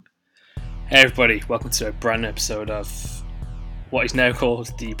Hey everybody, welcome to a brand new episode of what is now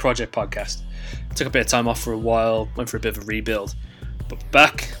called the Project Podcast. Took a bit of time off for a while, went for a bit of a rebuild, but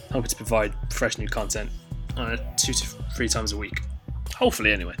back, hoping to provide fresh new content 2 to 3 times a week.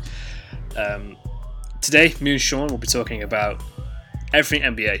 Hopefully anyway. Today, me and Sean will be talking about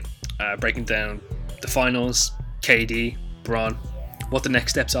everything NBA, breaking down the finals, KD, Bron, what the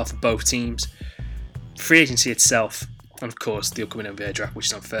next steps are for both teams, free agency itself, and of course the upcoming NBA draft, which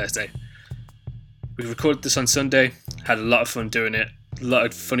is on Thursday. We recorded this on Sunday, had a lot of fun doing it, a lot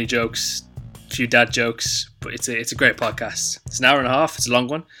of funny jokes, a few dad jokes, but it's a great podcast. It's an hour and a half, it's a long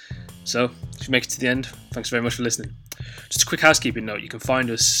one, so if you make it to the end, thanks very much for listening. Just a quick housekeeping note, you can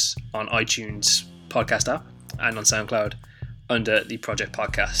find us on iTunes podcast app and on SoundCloud under the Project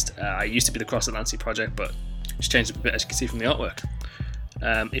Podcast. I used to be the Cross Atlantic Project, but it's changed a bit as you can see from the artwork.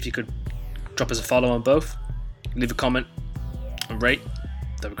 If you could drop us a follow on both, leave a comment and rate,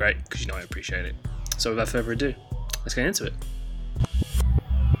 that'd be great because you know I appreciate it. So without further ado, let's get into it.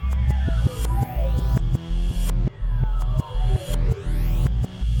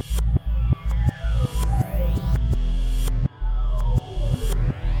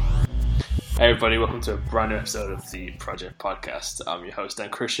 Hey everybody, welcome to a brand new episode of the Project Podcast. I'm your host Dan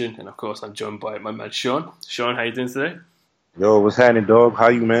Christian, and of course I'm joined by my man Sean. Sean, how you doing today? Yo, what's happening, dog? How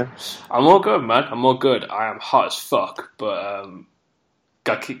you, man? I'm all good, man. I'm all good. I am hot as fuck, but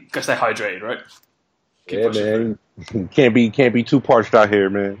gotta stay hydrated, right? Keep man. Can't be too parched out here,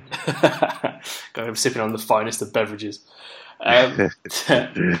 man. I'm sipping on the finest of beverages. And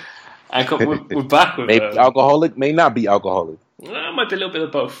we're back with... Maybe alcoholic, may not be alcoholic. It might be a little bit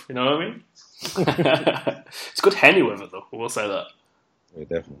of both, you know what I mean? It's good Henny weather, though. We'll say that. Yeah,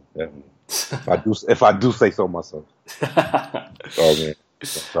 definitely. If I do say so myself. Oh, man.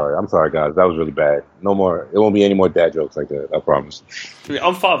 I'm sorry, guys. That was really bad. No more. It won't be any more dad jokes like that. I promise.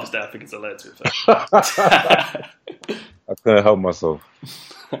 On Father's Day, I think it's allowed to. I couldn't help myself.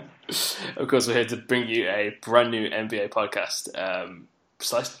 Of course, we're here to bring you a brand new NBA podcast.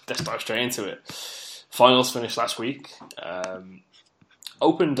 So let's dive straight into it. Finals finished last week.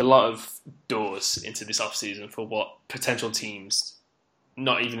 Opened a lot of doors into this offseason for what potential teams,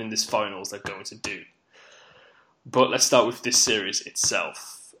 not even in this finals, are going to do. But let's start with this series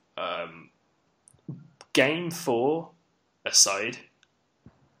itself. Game 4 aside,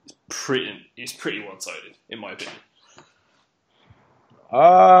 it's pretty one-sided, in my opinion.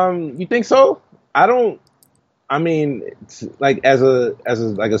 You think so? I mean, like as a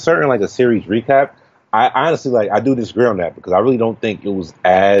certain series recap, I honestly I do disagree on that because I really don't think it was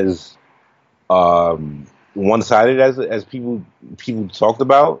as one-sided as people talked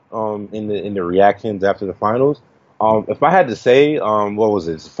about in the reactions after the finals. If I had to say, what was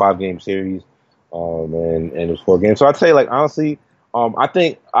it? It's a 5-game series, and it was 4 games. So I'd say, honestly, I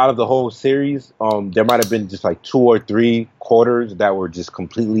think out of the whole series, there might have been just 2 or 3 quarters that were just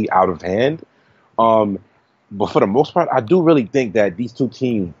completely out of hand. But for the most part, I do really think that these two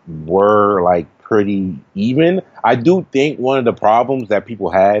teams were pretty even. I do think one of the problems that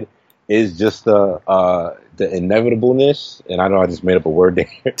people had is just the inevitableness, and I know I just made up a word there,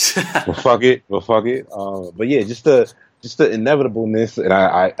 but fuck it. But yeah, just the inevitableness, and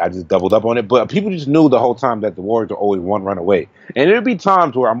I just doubled up on it. But people just knew the whole time that the Warriors are always one run away, and there'd be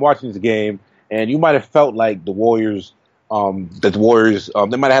times where I'm watching this game, and you might have felt like the Warriors, they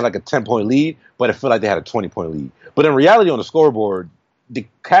might have had a 10-point lead, but it felt like they had a 20-point lead. But in reality, on the scoreboard, the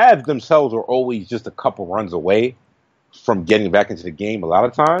Cavs themselves are always just a couple runs away from getting back into the game a lot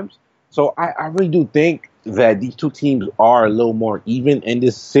of times. So I really do think that these two teams are a little more even in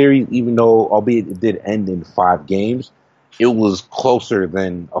this series, even though, albeit it did end in 5 games, it was closer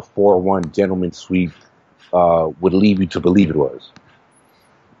than a 4-1 gentleman's sweep would lead you to believe it was.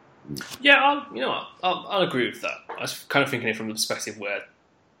 Yeah, I'll agree with that. I was kind of thinking it from the perspective where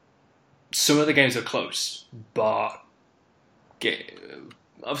some of the games are close, but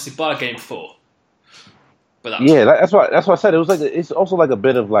obviously bar game 4. But that's why I said it was it's also a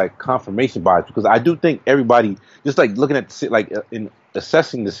bit of confirmation bias because I do think everybody just looking at in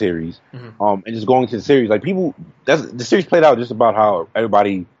assessing the series, and just going to the series the series played out just about how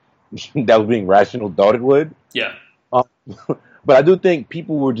everybody that was being rational thought it would. Yeah. But I do think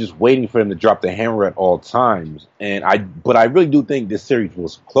people were just waiting for him to drop the hammer at all times, but I really do think this series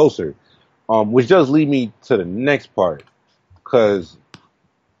was closer, which does lead me to the next part because.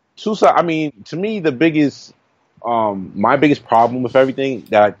 I mean, to me, the biggest, my biggest problem with everything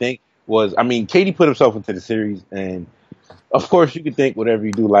that I think was, KD put himself into the series, and of course, you can think whatever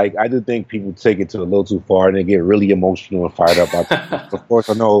you do. I do think people take it to a little too far and they get really emotional and fired up. Of course,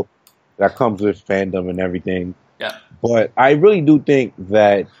 I know that comes with fandom and everything. Yeah. But I really do think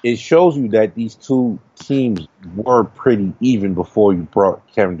that it shows you that these two teams were pretty even before you brought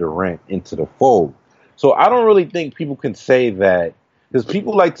Kevin Durant into the fold. So I don't really think people can say that, because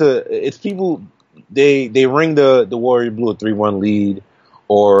people like to. It's people they ring the Warriors blew a 3-1 lead,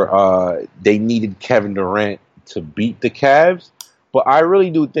 or they needed Kevin Durant to beat the Cavs. But I really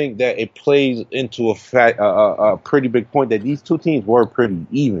do think that it plays into a pretty big point that these two teams were pretty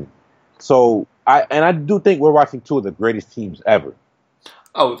even. So I do think we're watching two of the greatest teams ever.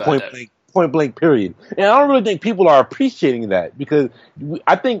 Oh, Point blank, period. And I don't really think people are appreciating that, because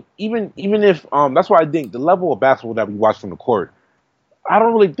I think even if that's why I think the level of basketball that we watch from the court, I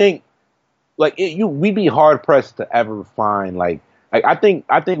don't really think we'd be hard pressed to ever find I think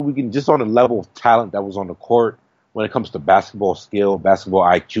we can, just on the level of talent that was on the court when it comes to basketball skill, basketball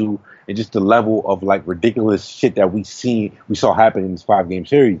IQ, and just the level of ridiculous shit that we saw happen in this 5-game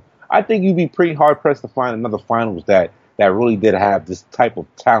series. I think you'd be pretty hard pressed to find another finals that really did have this type of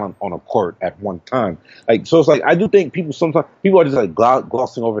talent on a court at one time. So it's I do think sometimes people are just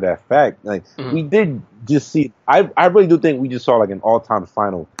glossing over that fact. We did just see. I really do think we just saw an all-time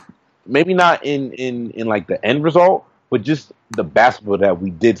final. Maybe not in the end result, but just the basketball that we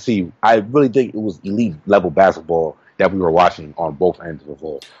did see. I really think it was elite level basketball that we were watching on both ends of the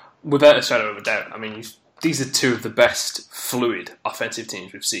floor. Without a shadow of a doubt. I mean, these are two of the best fluid offensive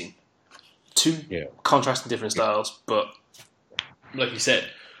teams we've seen. Two contrasting different styles, but like you said,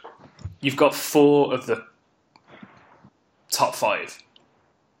 you've got 4 of the top 5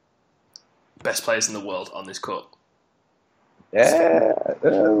 best players in the world on this court. Yeah,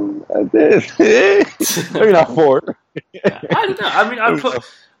 maybe not 4. I don't know. I mean,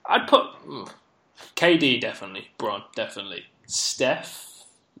 I'd put KD definitely, Bron definitely, Steph,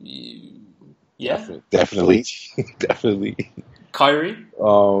 yeah, definitely. Kyrie.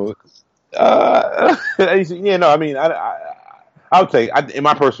 Yeah, no, I mean, I would say, in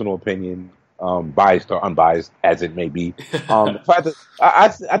my personal opinion, biased or unbiased as it may be, I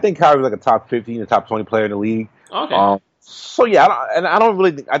think Kyrie's a top 15, a top 20 player in the league. Okay. So yeah, I don't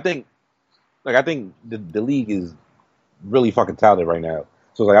really think. I think the league is really fucking talented right now.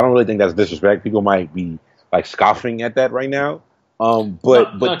 So I don't really think that's disrespect. People might be scoffing at that right now.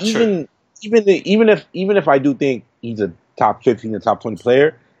 But even if I do think he's a top 15 and top 20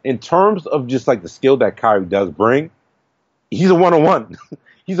 player, in terms of just the skill that Kyrie does bring, he's a one-on-one.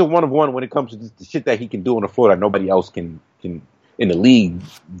 He's a one-of-one when it comes to just the shit that he can do on the floor that nobody else can in the league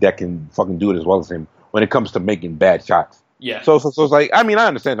that can fucking do it as well as him when it comes to making bad shots. Yeah. So it's I mean, I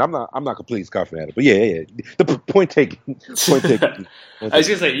understand. I'm not completely scoffing at it, but yeah. The point taken. I was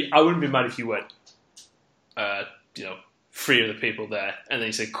gonna say, I wouldn't be mad if you went, 3 of the people there, and then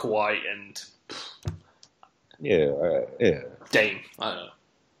you said Kawhi and Dame. I don't know.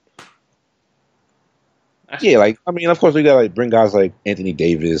 Yeah, I mean, of course we got bring guys like Anthony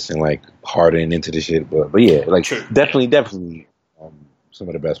Davis and Harden into the shit, but yeah, True. definitely some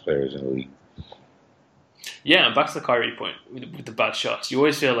of the best players in the league. Yeah, and back to the Kyrie point with the bad shots. You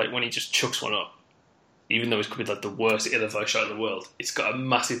always feel when he just chucks one up, even though it could be the worst ill-advised shot in the world, it's got a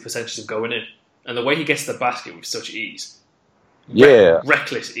massive percentage of going in. And the way he gets to the basket with such ease,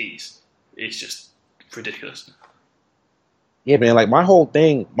 reckless ease, it's just ridiculous. Yeah, man. My whole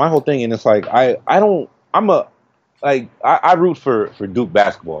thing, and it's I root for Duke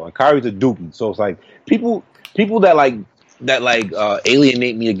basketball, and Kyrie's a Dookie, so it's people that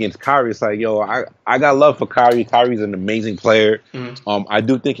alienate me against Kyrie. It's yo, I got love for Kyrie. Kyrie's an amazing player. Mm-hmm. I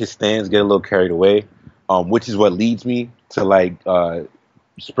do think his stands get a little carried away, which is what leads me to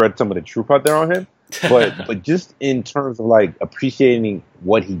spread some of the truth out there on him. But just in terms of appreciating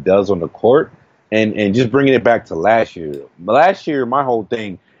what he does on the court and just bringing it back to last year. Last year, my whole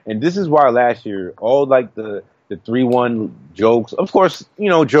thing, and this is why last year all the 3-1 jokes. Of course,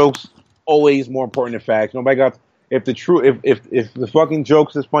 jokes always more important than facts. Nobody got. If the fucking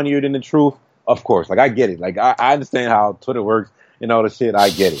jokes is funnier than the truth, of course, I get it. I understand how Twitter works and all the shit. I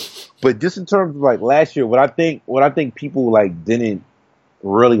get it. But just in terms of last year, what I think people didn't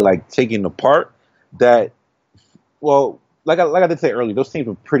really take it apart, that, well, like I did say earlier, those teams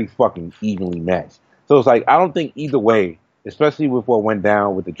were pretty fucking evenly matched. So it's I don't think either way, especially with what went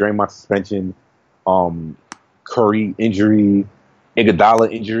down with the Draymond suspension, Curry injury,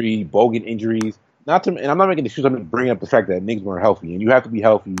 Iguodala injury, Bogut injuries. And I'm not making excuses. I'm bringing up the fact that niggas weren't healthy, and you have to be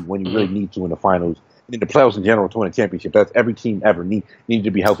healthy when you really need to in the finals, and in the playoffs in general to win a championship. That's every team ever needed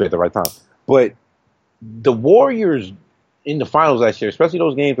to be healthy at the right time. But the Warriors in the finals last year, especially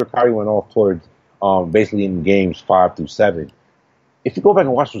those games where Kyrie went off towards basically in games 5 through 7. If you go back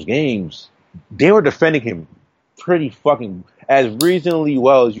and watch those games, they were defending him pretty fucking as reasonably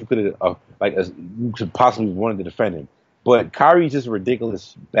well as you could like you could possibly wanted to defend him. But Kyrie's just a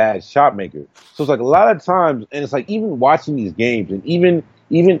ridiculous bad shot maker. So it's like a lot of times, and it's like even watching these games, and even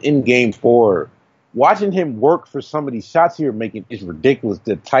in Game 4, watching him work for some of these shots here making is ridiculous.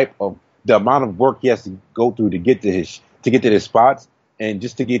 The amount of work he has to go through to get to his spots and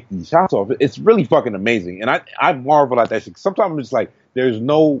just to get these shots off. It's really fucking amazing, and I marvel at that shit. Sometimes I'm just like, there's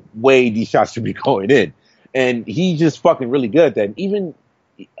no way these shots should be going in, and he's just fucking really good at that. And even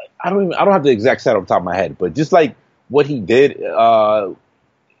I don't have the exact set off the top of my head, but just like what he did, and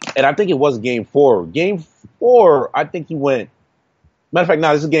I think it was Game 4. Game 4, I think he went. Matter of fact,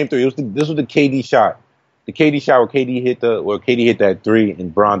 no, this is Game 3. This was the KD shot. The KD shot where KD hit that three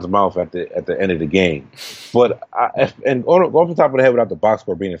in Bron's mouth at the end of the game. But off the top of the head without the box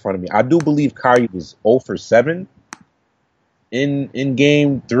score being in front of me, I do believe Kyrie was 0 for 7 in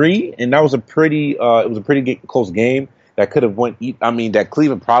Game 3, and that was a pretty close game that could have went. I mean, that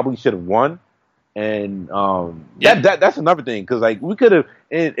Cleveland probably should have won. And that's another thing, because like we could have,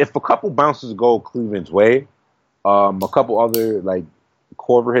 if a couple bounces go Cleveland's way, a couple other like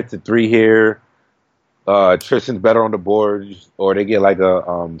Korver hits a three here, Tristan's better on the board, or they get like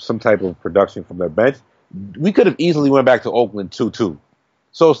some type of production from their bench, we could have easily went back to Oakland 2-2.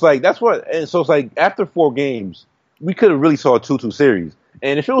 So it's like it's like after 4 games, we could have really saw a 2-2 series.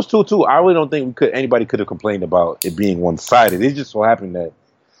 And if it was 2-2, I really don't think anybody could have complained about it being one-sided. It just so happened that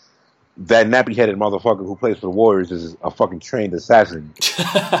nappy-headed motherfucker who plays for the Warriors is a fucking trained assassin.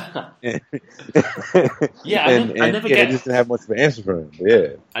 Yeah, I never get. I just didn't have much of an answer for him. But yeah,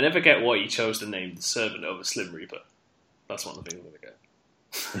 I never get why he chose the name the Servant over Slim Reaper. That's one of the things I'm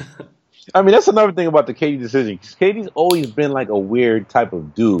gonna get. I mean, that's another thing about the KD decision. KD's always been like a weird type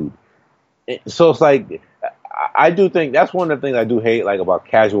of dude. So it's like, I do think that's one of the things I do hate like about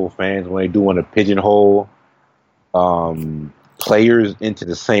casual fans when they do want to pigeonhole players into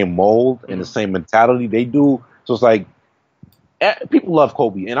the same mold and the same mentality they do. So it's like, people love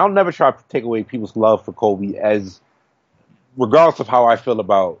Kobe, and I'll never try to take away people's love for Kobe, as regardless of how I feel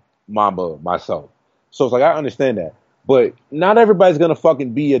about Mamba myself. So it's like, I understand that, but not everybody's gonna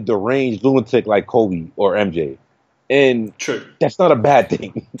fucking be a deranged lunatic like Kobe or MJ, and true, that's not a bad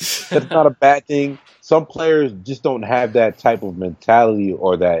thing. That's not a bad thing. Some players just don't have that type of mentality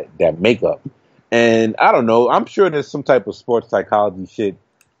or that makeup. And I don't know, I'm sure there's some type of sports psychology shit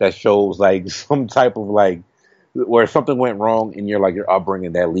that shows like some type of like where something went wrong in your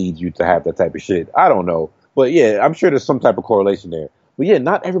upbringing that leads you to have that type of shit. I don't know. But yeah, I'm sure there's some type of correlation there. But yeah,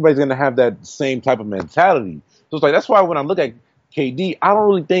 not everybody's going to have that same type of mentality. So it's like, that's why when I look at KD, I don't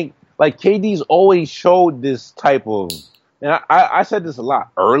really think, like, KD's always showed this type of, and I said this a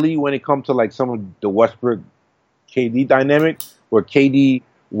lot early when it comes to like some of the Westbrook KD dynamic, where KD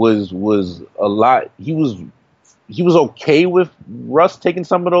was a lot. He was okay with Russ taking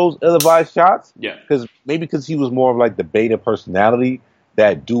some of those ill-advised shots. Yeah, because he was more of like the beta personality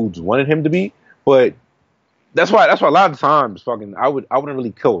that dudes wanted him to be. But that's why a lot of times fucking I wouldn't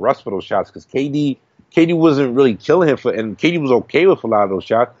really kill Russ for those shots, because KD wasn't really killing him and KD was okay with a lot of those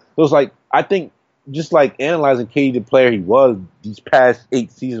shots. So it's like, I think just like analyzing KD, the player he was these past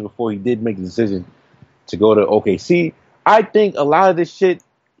 8 seasons before he did make the decision to go to OKC, I think a lot of this shit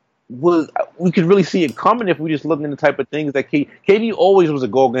we could really see it coming if we just look at the type of things that KD always was a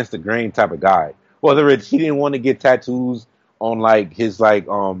go against the grain type of guy. Whether it's he didn't want to get tattoos on like his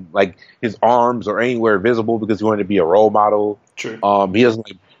his arms or anywhere visible because he wanted to be a role model. True. He doesn't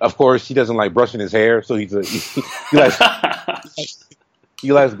like brushing his hair, so he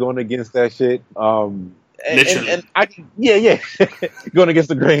likes going against that shit. Literally. And going against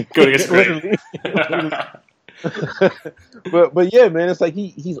the grain. Going against the grain. but yeah, man, it's like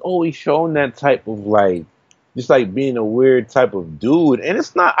he's always shown that type of like, just like being a weird type of dude, and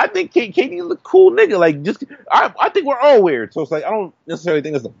it's not. I think KD's a cool nigga. Like, I think we're all weird, so it's like I don't necessarily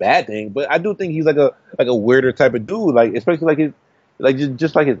think it's a bad thing, but I do think he's like a weirder type of dude. Like, especially like his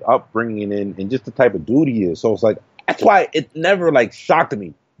his upbringing and just the type of dude he is. So it's like, that's why it never like shocked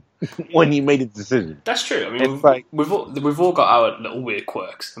me when he made his decision. That's true. I mean, we've all got our little weird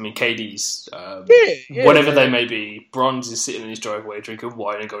quirks. I mean, KD's, whatever they may be. Bronze is sitting in his driveway drinking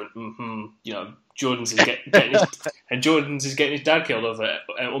wine and going, you know, Jordan's is getting his dad killed over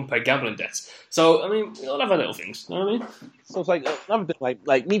unpaid gambling debts. So I mean, we all have our little things. You know what I mean? So it's like another thing.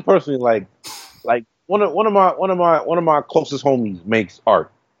 Like me personally, like one of my closest homies makes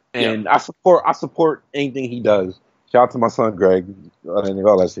art, and I support anything he does. Shout out to my son Greg and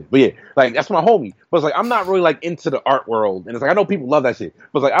all that shit. But yeah, like, that's my homie. But it's like, I'm not really like into the art world, and it's like, I know people love that shit,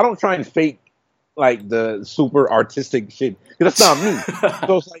 but it's like, I don't try and fake like the super artistic shit, because that's not me.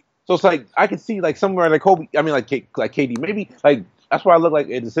 So it's like I can see like somewhere like Kobe. I mean, like KD, maybe like I look like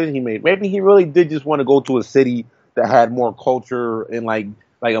a decision he made. Maybe he really did just want to go to a city that had more culture and like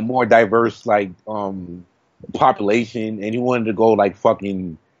a more diverse population, and he wanted to go like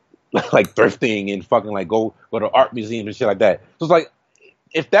fucking like thrifting and fucking like go to art museums and shit like that. So it's like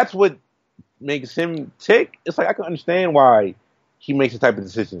if that's what makes him tick, it's like I can understand why he makes the type of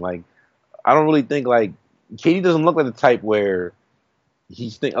decision. Like I don't really think like KD doesn't look like the type where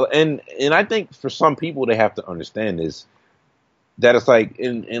he's and I think for some people they have to understand this, that it's like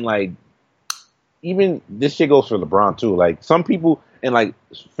in like even this shit goes for LeBron too. Like some people and like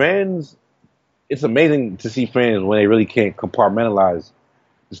fans, it's amazing to see fans when they really can't compartmentalize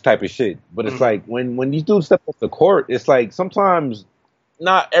this type of shit. But it's like when these dudes step off the court, it's like sometimes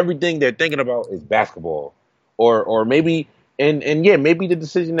not everything they're thinking about is basketball, or maybe and yeah, maybe the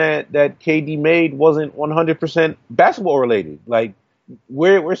decision that KD made wasn't 100% basketball related. Like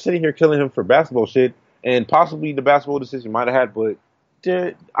we're sitting here killing him for basketball shit, and possibly the basketball decision might have had, but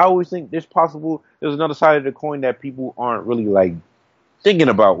I always think there's another side of the coin that people aren't really like thinking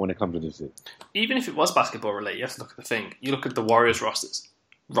about when it comes to this shit. Even if it was basketball related, you have to look at the thing. You look at the Warriors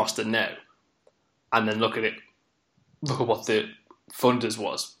roster now, and then look at what the funders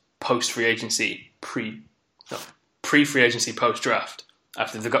was post free agency, pre free agency, post draft.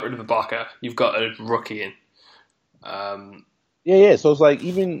 After they got rid of Ibaka, you've got a rookie in. Yeah. So it's like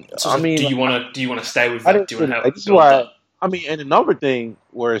even. So I mean, do you want to stay with that? Do you want to have? This is why. I mean, and another thing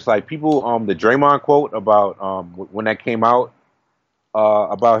where it's like people, the Draymond quote about when that came out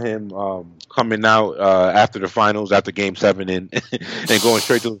about him coming out after the finals, after Game 7, and going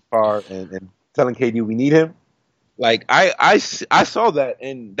straight to his car and telling KD we need him. Like I saw that,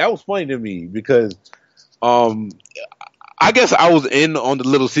 and that was funny to me because I guess I was in on the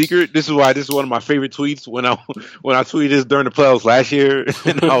little secret. This is why this is one of my favorite tweets when I tweeted this during the playoffs last year,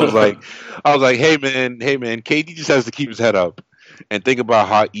 and I was like, hey man, KD just has to keep his head up and think about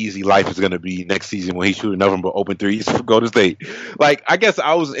how easy life is going to be next season when he's shooting nothing but open threes for Golden State. Like I guess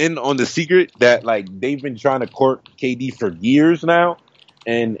I was in on the secret that like they've been trying to court KD for years now,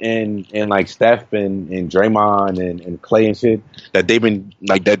 and like Steph and Draymond and Clay and shit, that they've been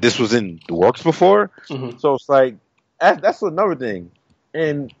like that this was in the works before. Mm-hmm. So it's like. That's another thing,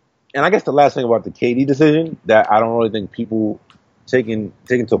 and I guess the last thing about the KD decision that I don't really think people taking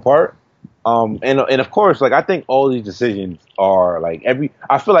to part, and of course, like I think all these decisions are like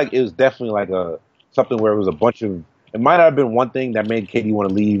I feel like it was definitely like something where it was a bunch of. It might not have been one thing that made KD want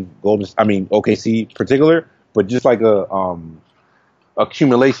to leave OKC in particular, but just like a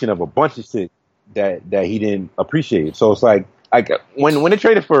accumulation of a bunch of shit that he didn't appreciate. So it's like when they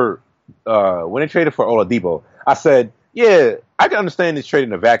traded for Oladipo. I said, yeah, I can understand this trade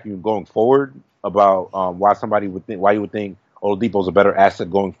in a vacuum going forward about why you would think Oladipo's a better asset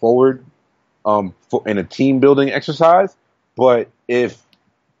going forward in a team building exercise. But if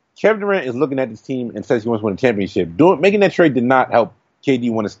Kevin Durant is looking at this team and says he wants to win a championship, making that trade did not help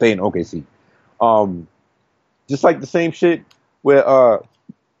KD want to stay in OKC. Just like the same shit with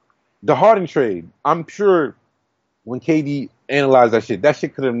the Harden trade. I'm sure when KD analyzed that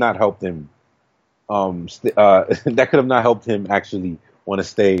shit could have not helped him. That could have not helped him actually want to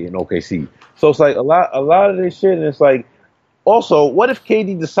stay in OKC. So it's like a lot of this shit, and it's like, also, what if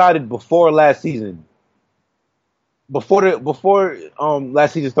KD decided before last season, before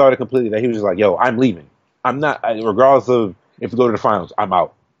last season started completely, that he was just like, yo, I'm leaving. I'm not, regardless of if we go to the finals, I'm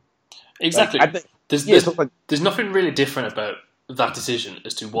out. Exactly. Like, I think there's nothing really different about that decision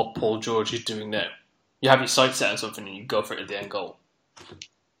as to what Paul George is doing now. You have your sights set on something and you go for it at the end goal.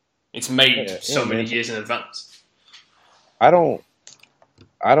 It's made many years in advance. I don't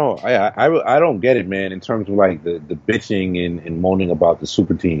get it, man, in terms of like the bitching and moaning about the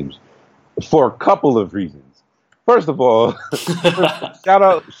super teams for a couple of reasons. First of all, shout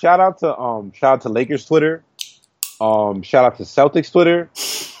out to Lakers Twitter. Shout out to Celtics Twitter.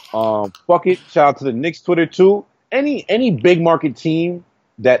 Fuck it. Shout out to the Knicks Twitter too. Any big market team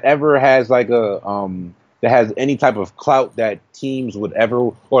that ever has like that has any type of clout that teams would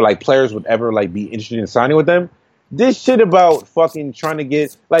ever, or like players would ever like be interested in signing with them. This shit about fucking trying to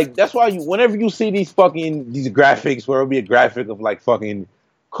get, like, that's why whenever you see these graphics where it'll be a graphic of like fucking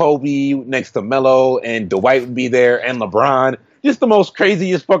Kobe next to Melo and Dwight would be there and LeBron, just the most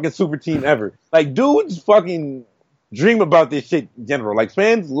craziest fucking super team ever. Like, dudes fucking dream about this shit in general. Like,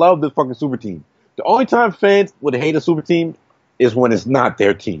 fans love the fucking super team. The only time fans would hate a super team is when it's not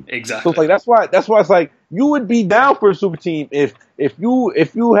their team. Exactly. So it's like that's why it's like you would be down for a super team if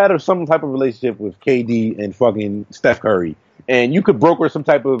you had some type of relationship with KD and fucking Steph Curry, and you could broker some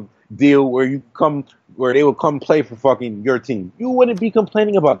type of deal where they would come play for fucking your team. You wouldn't be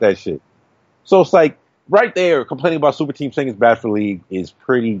complaining about that shit. So it's like right there, complaining about super teams saying it's bad for the league is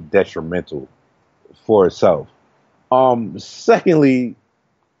pretty detrimental for itself. Secondly,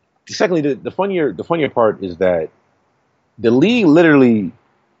 the funnier part is that the league literally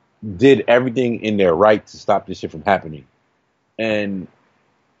did everything in their right to stop this shit from happening, and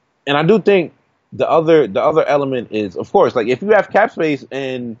I do think the other element is, of course, like if you have cap space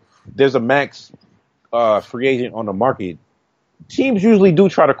and there's a max free agent on the market, teams usually do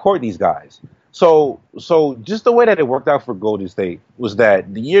try to court these guys. So just the way that it worked out for Golden State was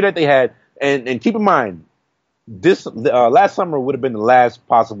that the year that they had, and keep in mind, this last summer would have been the last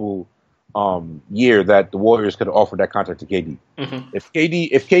possible year that the Warriors could have offered that contract to KD. Mm-hmm. If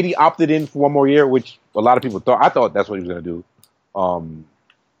KD opted in for one more year, which a lot of people thought, I thought that's what he was going to do.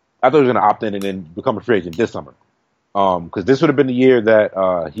 I thought he was going to opt in and then become a free agent this summer, because this would have been the year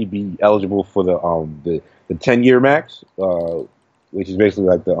that he'd be eligible for the 10-year max, which is basically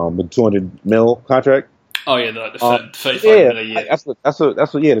like the $200 million contract. Oh yeah, the 35 million a year. That's what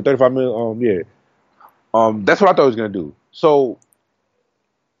the 35 million. That's what I thought he was going to do. So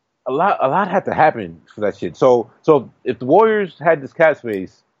a lot had to happen for that shit. So if the Warriors had this cap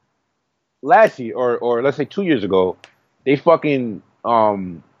space last year, or let's say 2 years ago, they fucking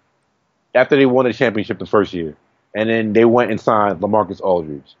after they won the championship the first year, and then they went and signed LaMarcus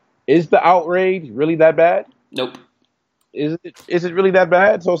Aldridge. Is the outrage really that bad? Nope. Is it really that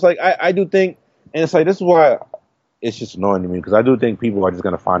bad? So it's like I do think, and it's like this is why it's just annoying to me, because I do think people are just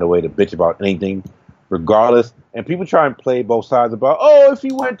gonna find a way to bitch about anything, regardless. And people try and play both sides about, oh, if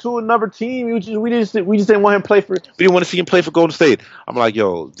he went to another team, we just didn't want him play for. We didn't want to see him play for Golden State. I'm like,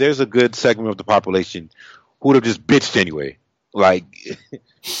 yo, there's a good segment of the population who would have just bitched anyway. Like,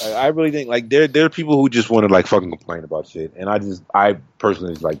 I really think like there are people who just want to like fucking complain about shit, and I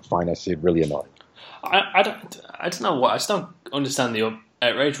personally like find that shit really annoying. I don't know what, I just don't understand the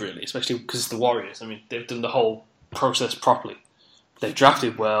outrage really, especially because it's the Warriors. I mean, they've done the whole process properly. They've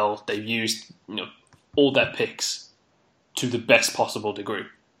drafted well. They've used all their picks to the best possible degree.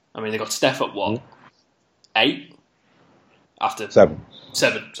 I mean, they got Steph at what? 8 after 7.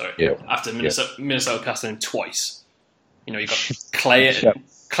 Sorry, yeah. After Minnesota passed them twice. You got Clay.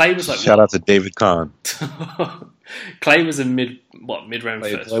 Clay was like shout out to David Kahn. Clay was a mid-round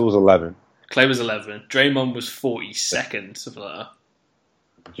first. Clay was 11. Clay was 11. Draymond was 42nd, something like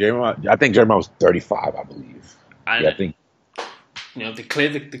that. I think Draymond was 35, I believe. And, I think. They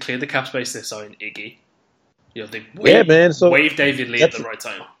cleared the cap space. They signed Iggy. They waved David Lee at the right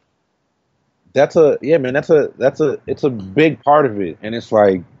time. That's a big part of it, and it's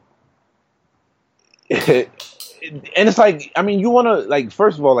like. And it's like, I mean, you want to, like,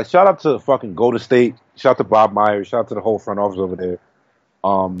 first of all, like, shout out to fucking Golden State, shout out to Bob Myers, shout out to the whole front office over there,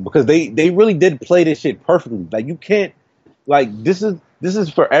 because they really did play this shit perfectly. Like, you can't, like, this is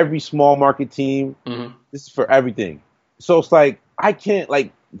for every small market team. Mm-hmm. This is for everything. So it's like, I can't,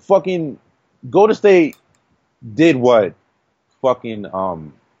 like, fucking Golden State did what fucking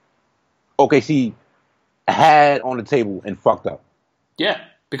OKC had on the table and fucked up. Yeah,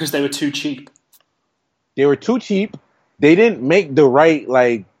 because they were too cheap. They were too cheap. They didn't make the right,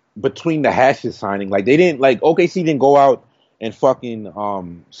 like, between the hashes signing. Like, they didn't, like, OKC didn't go out and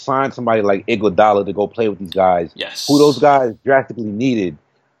fucking sign somebody like Iguodala to go play with these guys. Yes. Who those guys drastically needed.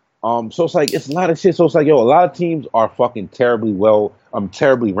 So it's like, it's a lot of shit. So it's like, yo, a lot of teams are fucking terribly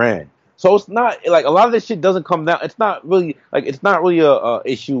ran. So it's not, like, a lot of this shit doesn't come down. It's not really a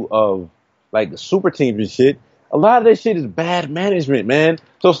issue of, like, super teams and shit. A lot of this shit is bad management, man.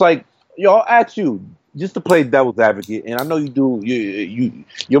 So it's like, yo, I'll ask you, just to play devil's advocate, and I know you do.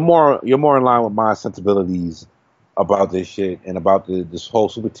 You're more in line with my sensibilities about this shit and about this whole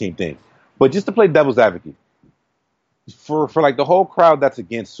super team thing. But just to play devil's advocate, for like the whole crowd that's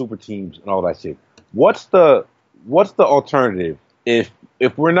against super teams and all that shit, what's the alternative if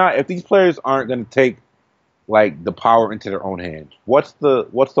these players aren't going to take like the power into their own hands? What's the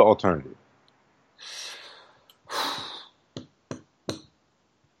alternative?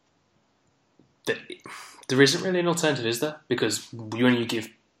 There isn't really an alternative, is there? Because when you give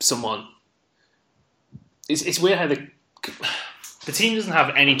someone, it's weird how the team doesn't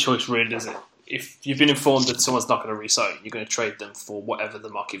have any choice, really, does it? If you've been informed that someone's not going to re-sign, you're going to trade them for whatever the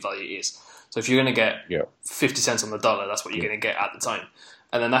market value is. So if you're going to get 50 cents on the dollar, that's what you're going to get at the time.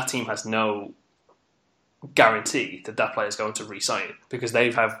 And then that team has no guarantee that player is going to re-sign because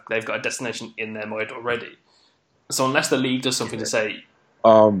they've got a destination in their mind already. So unless the league does something to say.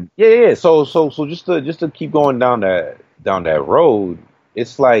 So just to keep going down that road,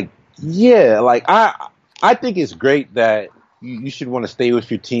 it's like, like I think it's great that you should want to stay with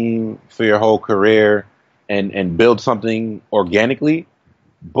your team for your whole career and build something organically,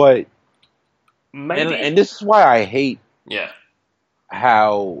 but Maybe. And this is why I hate Yeah.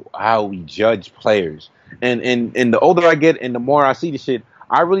 how we judge players. And the older I get and the more I see the shit,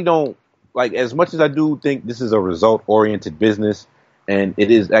 I really don't like, as much as I do think this is a result oriented business and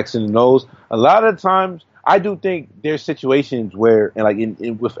it is X and O's, a lot of the times I do think there's situations where, and like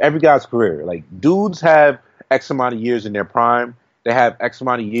with every guy's career, like dudes have X amount of years in their prime. They have X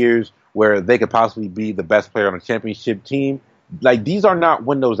amount of years where they could possibly be the best player on a championship team. Like, these are not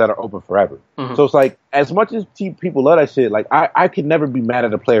windows that are open forever. Mm-hmm. So it's like, as much as people love that shit, like I could never be mad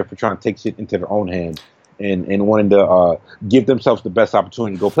at a player for trying to take shit into their own hands and wanting to give themselves the best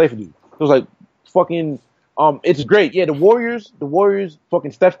opportunity to go play for you. So it's like, fucking, it's great. Yeah, the Warriors,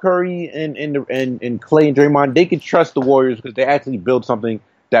 fucking Steph Curry and Clay and Draymond, they could trust the Warriors because they actually built something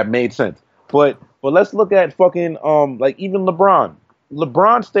that made sense. But let's look at fucking like even LeBron.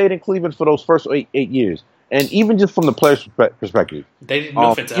 LeBron stayed in Cleveland for those first eight years, and even just from the player's perspective, they did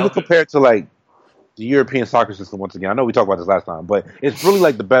nothing to even help compared to like the European soccer system. Once again, I know we talked about this last time, but it's really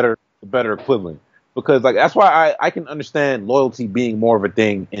like the better equivalent, because like that's why I can understand loyalty being more of a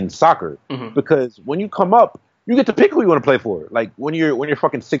thing in soccer, because when you come up, you get to pick who you want to play for. Like when you're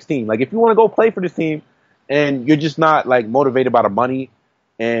fucking 16, like if you want to go play for this team, and you're just not like motivated by the money.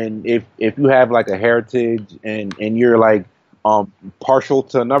 And if you have like a heritage and you're like partial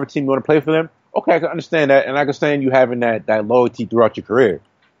to another team, you want to play for them, okay, I can understand that, and I can understand you having that loyalty throughout your career.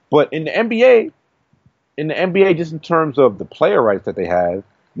 But in the NBA, just in terms of the player rights that they have,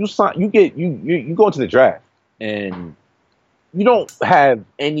 you go into the draft and you don't have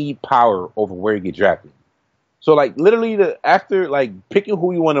any power over where you get drafted. So like literally after like picking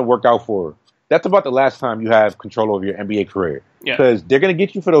who you want to work out for, that's about the last time you have control over your NBA career. Because they're going to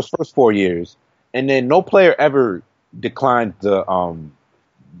get you for those first 4 years, and then no player ever declined the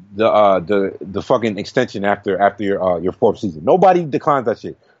fucking extension after your fourth season. Nobody declines that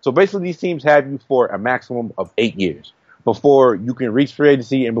shit. So basically, these teams have you for a maximum of 8 years before you can reach free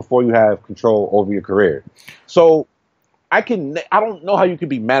agency and before you have control over your career. So I don't know how you can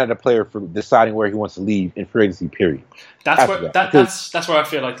be mad at a player for deciding where he wants to leave in free agency. Period. That's where I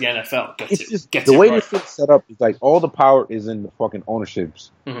feel like the NFL gets the way right. this is set up is like all the power is in the fucking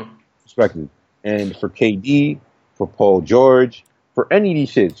ownership's perspective. And for KD, for Paul George, for any of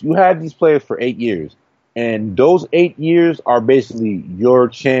these shits, you have these players for 8 years, and those 8 years are basically your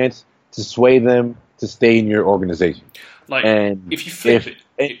chance to sway them to stay in your organization. Like, and if you flip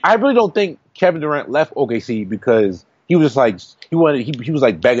it, I really don't think Kevin Durant left OKC because he was just like he was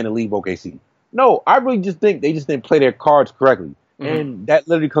like begging to leave OKC. No, I really just think they just didn't play their cards correctly, and that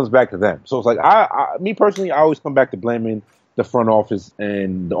literally comes back to them. So it's like me personally, I always come back to blaming the front office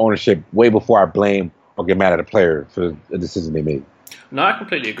and the ownership way before I blame or get mad at a player for the decision they made. No, I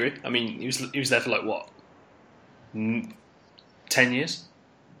completely agree. I mean, he was there for like what, 10 years?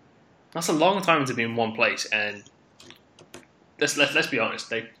 That's a long time to be in one place, and let's be honest,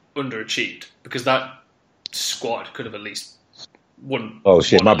 they underachieved because that squad could have at least won. Oh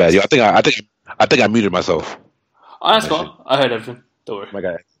shit, my bad. I think I muted myself. Oh, that's fine. I heard everything. Don't worry. My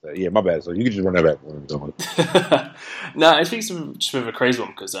guy. Yeah, my bad. So you can just run that back. No, I think it's just a bit of a crazy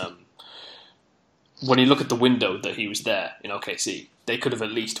one because when you look at the window that he was there in OKC, they could have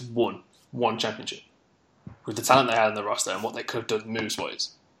at least won one championship with the talent they had in the roster and what they could have done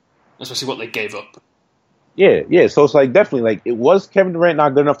moves-wise, especially what they gave up. Yeah. So it's like definitely like, it was Kevin Durant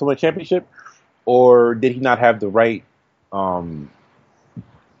not good enough to win a championship, or did he not have the right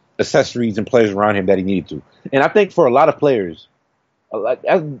accessories and players around him that he needed to? And I think for a lot of players, like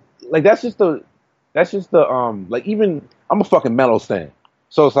that's just the like, even I'm a fucking Melo stan,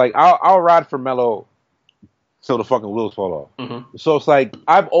 so it's like I'll ride for Melo till the fucking wheels fall off. So it's like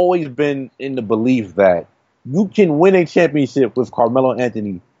I've always been in the belief that you can win a championship with Carmelo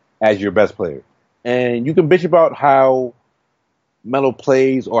Anthony as your best player, and you can bitch about how Melo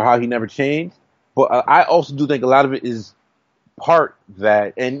plays or how he never changed, but I also do think a lot of it is part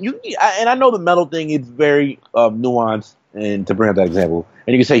that, and I know the Melo thing is very nuanced, and to bring up that example,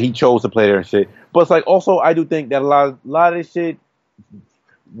 and you can say he chose to play there and shit, but it's like also I do think that a lot of this shit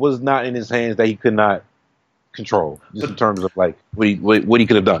was not in his hands that he could not control, just in terms of like what he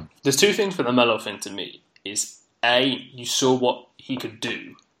could have done. There's two things for the Melo thing to me is A, you saw what he could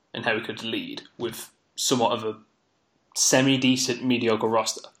do and how he could lead with somewhat of a semi-decent mediocre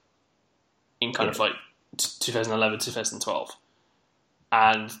roster in kind of like 2011, 2012.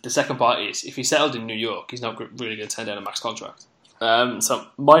 And the second part is, if he settled in New York, he's not really going to turn down a max contract. So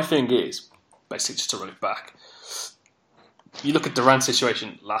my thing is, basically just to run it back, you look at Durant's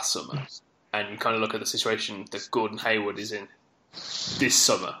situation last summer, and you kind of look at the situation that Gordon Hayward is in this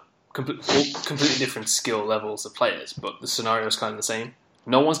summer. Completely different skill levels of players, but the scenario is kind of the same.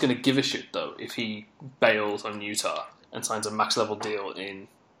 No one's going to give a shit, though, if he bails on Utah and signs a max-level deal in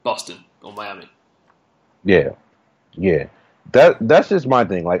Boston or Miami. Yeah. Yeah. That's just my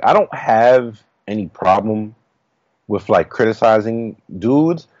thing. Like, I don't have any problem with, like, criticizing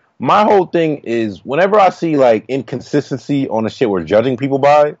dudes. My whole thing is whenever I see, like, inconsistency on the shit we're judging people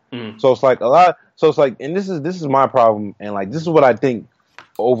by, so it's like a lot. So it's like, and this is my problem, and, like, this is what I think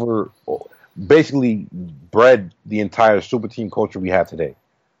basically bred the entire super team culture we have today.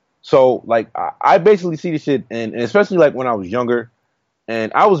 So, like, I basically see the shit, and especially, like, when I was younger,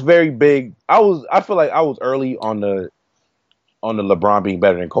 and I was very big. I feel like I was early on the LeBron being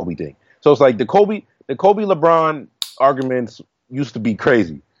better than Kobe thing. So it's like the Kobe LeBron arguments used to be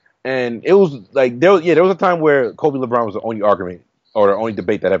crazy, and it was like there was a time where Kobe LeBron was the only argument or the only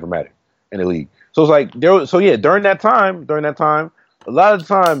debate that ever mattered in the league. So it's like during that time, a lot of the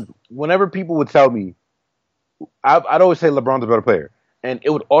time, whenever people would tell me, I'd always say LeBron's a better player. And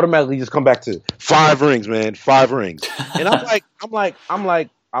it would automatically just come back to 5 rings, man, 5 rings. And I'm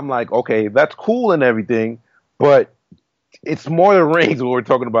like, okay, that's cool and everything, but it's more than rings when we're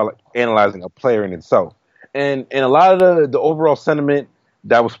talking about, like, analyzing a player in itself. And a lot of the overall sentiment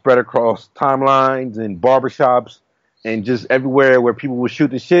that was spread across timelines and barbershops and just everywhere where people would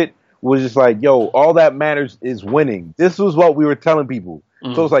shoot the shit was just like, yo, all that matters is winning. This was what we were telling people.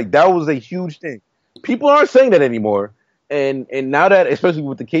 Mm-hmm. So it's like that was a huge thing. People aren't saying that anymore. And now that, especially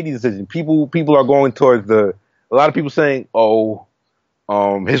with the KD decision, people are going towards a lot of people saying,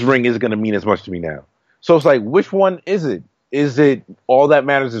 his ring isn't going to mean as much to me now. So it's like, which one is it? Is it all that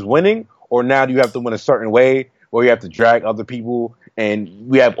matters is winning, or now do you have to win a certain way, or you have to drag other people, and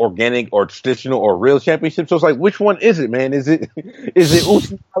we have organic or traditional or real championships? So it's like, which one is it, man? Is it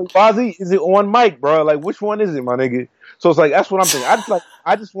Uzi Bazi? Is it on Mike, bro? Like, which one is it, my nigga? So it's like, that's what I'm thinking.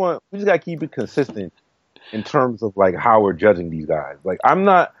 we just got to keep it consistent in terms of, like, how we're judging these guys. Like,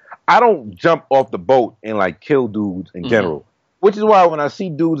 I don't jump off the boat and, like, kill dudes in general. Which is why when I see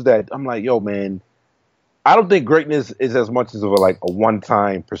dudes that I'm like, yo, man, I don't think greatness is as much as a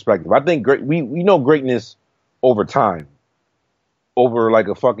one-time perspective. I think we know greatness over time, over, like,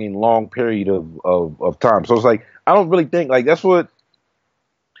 a fucking long period of time. So it's like, I don't really think, like, I don't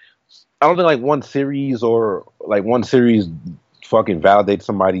think, like, one series fucking validates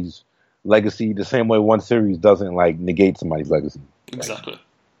somebody's legacy the same way one series doesn't, like, negate somebody's legacy. Exactly. Like,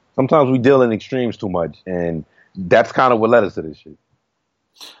 sometimes we deal in extremes too much, and that's kind of what led us to this shit.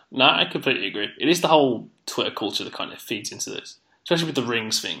 No, I completely agree. It is the whole Twitter culture that kind of feeds into this, especially with the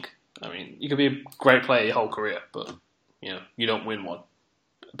rings thing. I mean, you could be a great player your whole career, but, you know, you don't win one.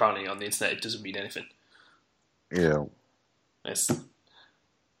 Apparently on the internet, it doesn't mean anything. Yeah.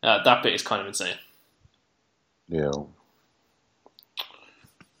 That bit is kind of insane. Yeah.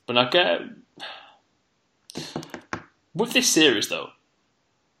 But with this series, though,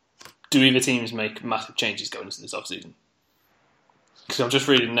 do either teams make massive changes going into this offseason? Because I'm just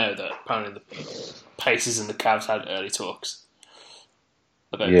reading now that apparently the Pacers and the Cavs had early talks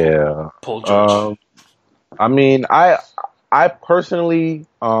about Paul George. I mean, I personally,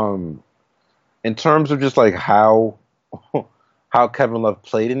 in terms of just, like, how Kevin Love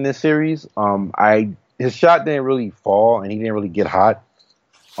played in this series, his shot didn't really fall and he didn't really get hot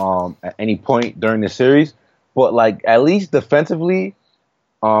at any point during the series, but, like, at least defensively,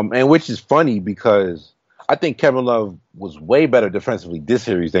 and which is funny because I think Kevin Love was way better defensively this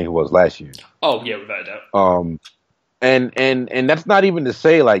series than he was last year. Oh yeah, without a doubt. And that's not even to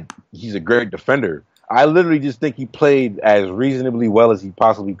say, like, he's a great defender. I literally just think he played as reasonably well as he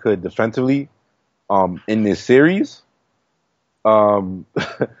possibly could defensively, in this series. So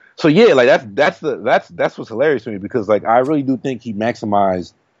yeah, like that's what's hilarious to me because, like, I really do think he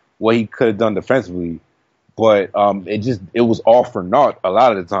maximized what he could have done defensively, but it was all for naught a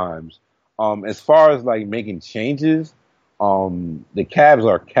lot of the times. As far as, like, making changes, the Cavs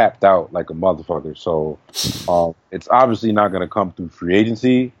are capped out like a motherfucker, so it's obviously not going to come through free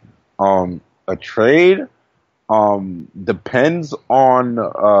agency. A trade depends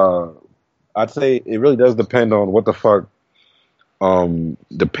on. I'd say it really does depend on what the fuck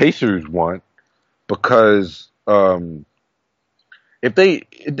the Pacers want, because if they,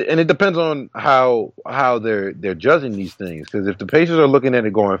 and it depends on how they're judging these things. Because if the Pacers are looking at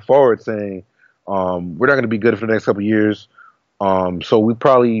it going forward, saying we're not going to be good for the next couple of years, so we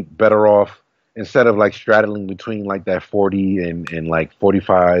probably better off, instead of, like, straddling between, like, that 40 and like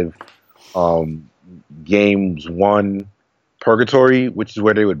 45 games won purgatory, which is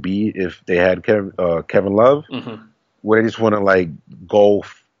where they would be if they had Kevin Love, where they just want to, like, go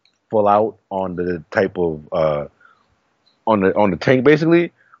full out on the type of on the tank,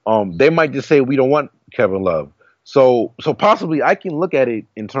 basically. They might just say we don't want Kevin Love. So possibly I can look at it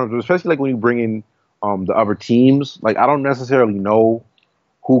in terms of, especially like when you bring in the other teams. Like I don't necessarily know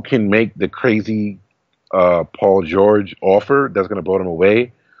who can make the crazy Paul George offer that's going to blow them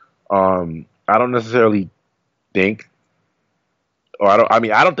away. I don't necessarily think, or I don't. I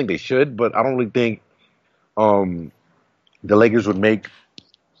mean, I don't think they should, but I don't really think the Lakers would make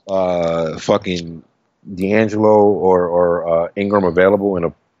fucking D'Angelo or Ingram available in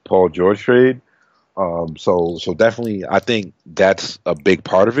a Paul George trade. So definitely, I think that's a big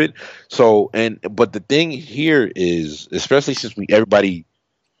part of it. But the thing here is, especially since everybody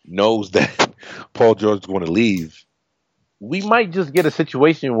knows that Paul George is going to leave, we might just get a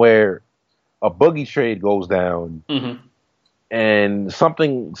situation where a Boogie trade goes down, and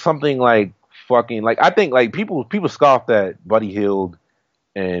something like fucking like I think like people scoffed at Buddy Hield,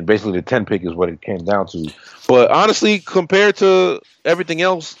 and basically the 10 pick is what it came down to. But honestly, compared to everything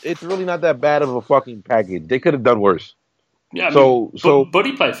else, it's really not that bad of a fucking package. They could have done worse. Yeah, so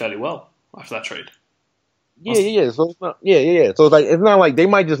Buddy played fairly well after that trade. Yeah. So it's not, yeah. So it's not like they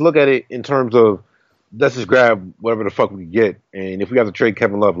might just look at it in terms of let's just grab whatever the fuck we can get, and if we have to trade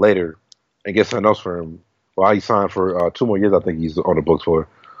Kevin Love later and get something else for him, well, he signed for 2 more years. I think he's on the books for.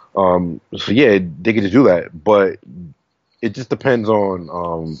 So yeah, they could just do that, but it just depends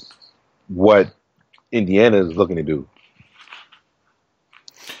on what Indiana is looking to do.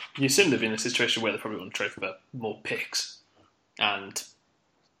 You assume they've been in a situation where they probably want to trade for more picks and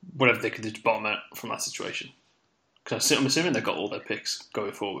whatever they could do to bottom out from that situation. Because I'm assuming they've got all their picks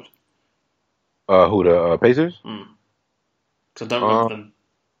going forward. Who, the Pacers? So I don't remember them,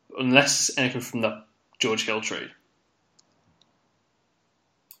 unless anything from that George Hill trade.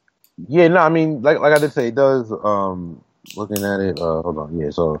 Yeah, no, I mean, like I did say, it does. Looking at it, hold on,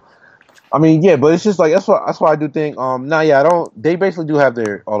 yeah. So, I mean, yeah, but it's just like that's why I do think. I don't. They basically do have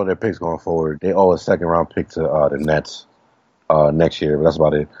all of their picks going forward. They owe a second round pick to the Nets next year, but that's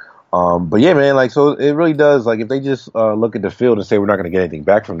about it. But yeah, man, like so, it really does. Like if they just look at the field and say we're not going to get anything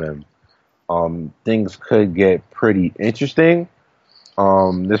back from them, things could get pretty interesting.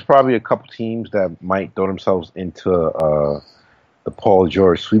 There's probably a couple teams that might throw themselves into the Paul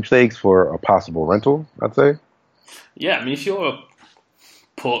George sweepstakes for a possible rental, I'd say. Yeah, I mean, if you're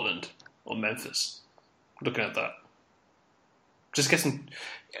Portland or Memphis, looking at that, just get some,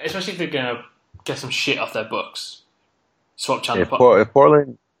 especially if they're going to get some shit off their books. Swap Chandler.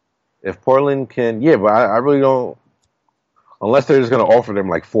 If Portland can, yeah, but I really don't, unless they're just going to offer them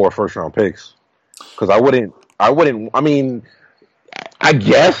like 4 first-round picks, because I wouldn't. I mean, I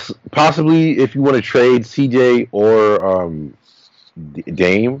guess possibly if you want to trade CJ or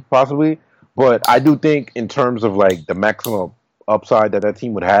Dame, possibly. But I do think in terms of like the maximum upside that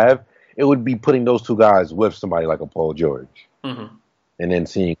team would have, it would be putting those 2 guys with somebody like a Paul George, and then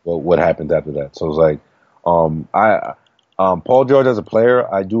seeing what happens after that. So it's like, Paul George as a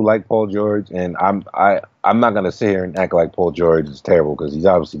player, I do like Paul George, and I'm not gonna sit here and act like Paul George is terrible because he's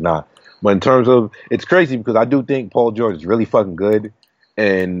obviously not. But in terms of, it's crazy because I do think Paul George is really fucking good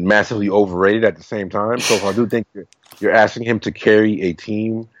and massively overrated at the same time. So if I do think you're asking him to carry a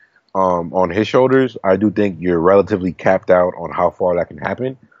team on his shoulders, I do think you're relatively capped out on how far that can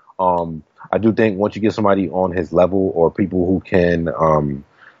happen. I do think once you get somebody on his level or people who can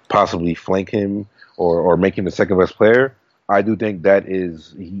possibly flank him or make him the second best player, I do think that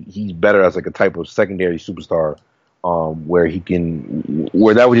he's better as like a type of secondary superstar, where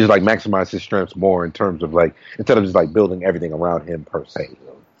that would just like maximize his strengths more in terms of like, instead of just like building everything around him per se.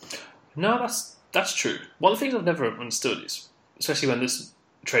 No, that's true. One of the things I've never understood is, especially when this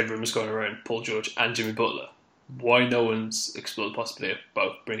trade rumors going around Paul George and Jimmy Butler, why no one's explored the possibility of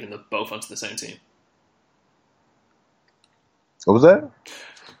bringing them both onto the same team. What was that?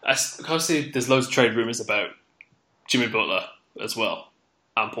 Obviously, there's loads of trade rumors about Jimmy Butler as well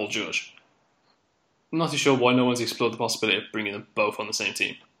and Paul George. I'm not too sure why no one's explored the possibility of bringing them both on the same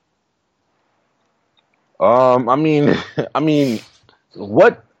team. I mean,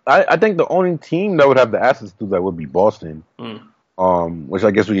 what I think the only team that would have the assets to do that would be Boston. Which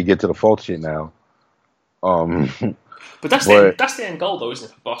I guess we could get to the fault shit now. But that's the end goal, though, isn't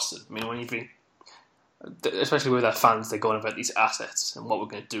it, for Boston? I mean, when you think, especially with their fans, they're going about these assets and what we're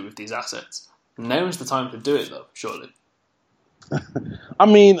going to do with these assets. Now's the time to do it, though. Surely. I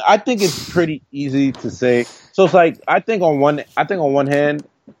mean, I think it's pretty easy to say. So it's like I think on one hand,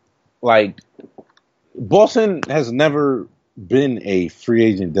 like Boston has never been a free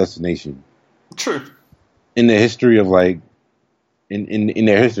agent destination. True. In the history of like. In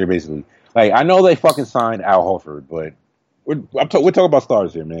their history, basically. Like, I know they fucking signed Al Horford, but we're talking about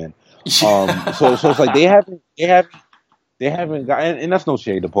stars here, man. So it's like they haven't got, and that's no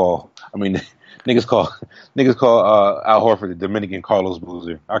shade to Paul. I mean, niggas call Al Horford the Dominican Carlos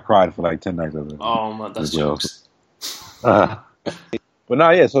Boozer. I cried for like 10 nights of it. Oh man, that's jokes. But no,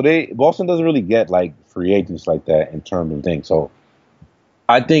 yeah. So Boston doesn't really get like free agents like that in terms of things. So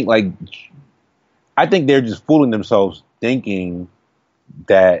I think they're just fooling themselves thinking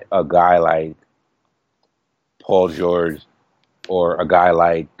that a guy like Paul George or a guy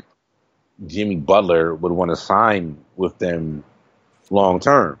like Jimmy Butler would want to sign with them long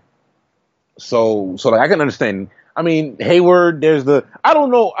term. So like I can understand. I mean, Hayward, I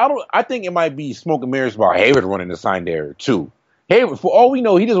think it might be smoke and mirrors about Hayward running to sign there too. Hayward, for all we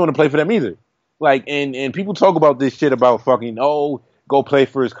know, he doesn't want to play for them either. Like, and people talk about this shit about fucking, go play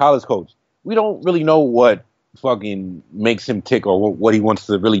for his college coach. We don't really know what fucking makes him tick or what he wants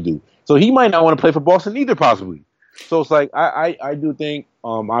to really do. So he might not want to play for Boston either, possibly. So it's like, I do think,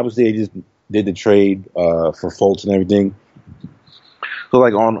 obviously they just did the trade for Fultz and everything. So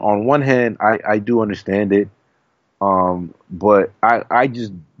like on one hand, I do understand it. But I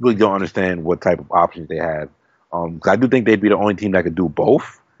just really don't understand what type of options they have. 'Cause I do think they'd be the only team that could do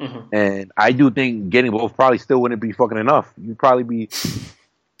both. Mm-hmm. And I do think getting both probably still wouldn't be fucking enough. You probably would be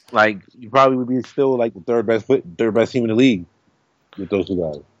still like the third best team in the league with those two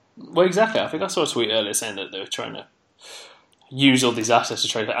guys. Well, exactly. I think I saw a tweet earlier saying that they were trying to use all these assets to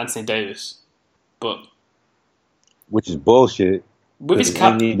trade for Anthony Davis, which is bullshit. With his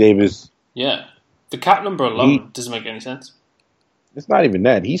cap, Anthony Davis, yeah, the cap number alone doesn't make any sense. It's not even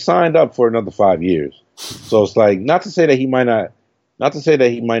that. He signed up for another 5 years, so it's like not to say that he might not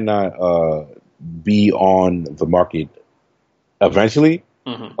be on the market eventually.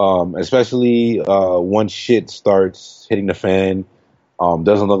 Mm-hmm. Especially once shit starts hitting the fan.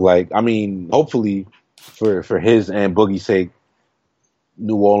 Doesn't look like. I mean, hopefully for his and Boogie's sake,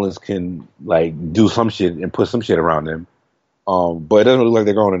 New Orleans can like do some shit and put some shit around them. But it doesn't look like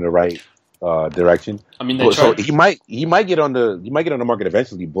they're going in the right direction. I mean, so he might get on the market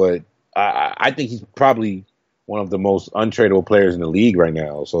eventually, but I think he's probably one of the most untradeable players in the league right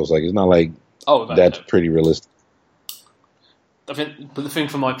now. So it's like it's not like that's pretty realistic. I think, but the thing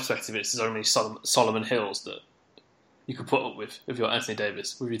from my perspective is there's only Solomon Hills that you could put up with if you're Anthony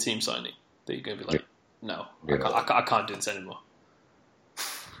Davis with your team signing. That you're going to be like, no, yeah. I can't do this anymore.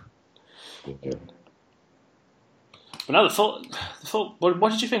 Yeah. But now the Fultz.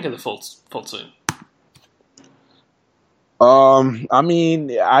 What did you think of the Fultz swing? I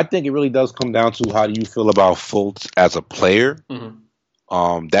mean, I think it really does come down to how do you feel about Fultz as a player.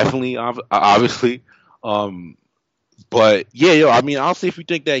 Mm-hmm. Definitely, obviously. But yeah, I mean, honestly, if you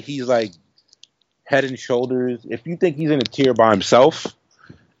think that he's like head and shoulders, if you think he's in a tier by himself,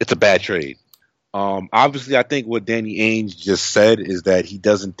 it's a bad trade. Obviously, I think what Danny Ainge just said is that he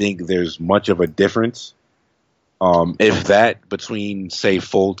doesn't think there's much of a difference, if that, between say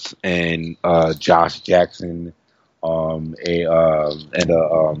Fultz and Josh Jackson, and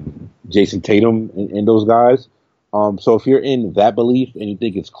Jason Tatum and those guys. So if you're in that belief and you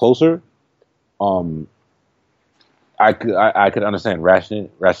think it's closer, I could understand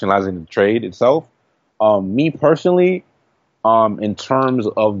rationalizing the trade itself. Me personally, in terms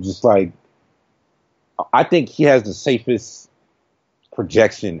of just like, I think he has the safest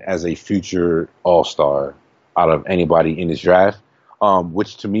projection as a future All-Star out of anybody in this draft,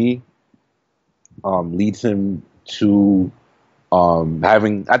 which to me leads him to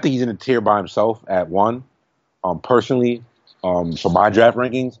having. I think he's in a tier by himself at one. Personally, for my draft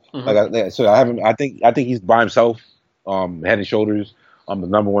rankings, mm-hmm. I think he's by himself. Head and shoulders, the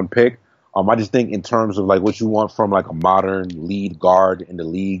number one pick. I just think in terms of like what you want from like a modern lead guard in the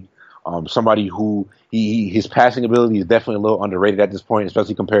league, somebody who his passing ability is definitely a little underrated at this point,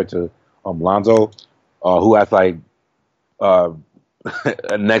 especially compared to Lonzo, who has like a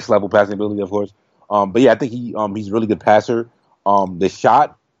next level passing ability, of course. But yeah, I think he's a really good passer. The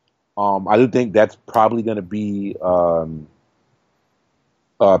shot, I do think that's probably going to be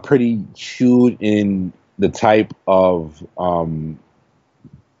pretty huge in the type of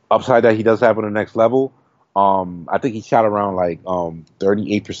upside that he does have on the next level. I think he shot around like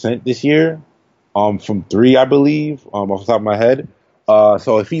 38% this year from three, I believe, off the top of my head.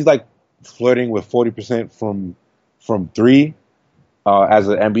 So if he's like flirting with 40% from three as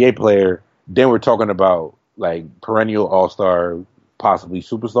an NBA player, then we're talking about like perennial All-Star, possibly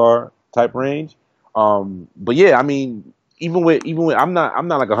superstar type range. But yeah, I mean, even with I'm not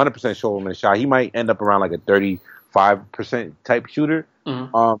like 100% sure on the shot. He might end up around like a 35% type shooter.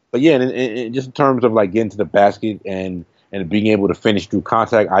 Mm-hmm. But yeah, and just in terms of like getting to the basket and being able to finish through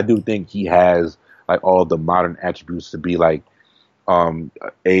contact, I do think he has like all the modern attributes to be like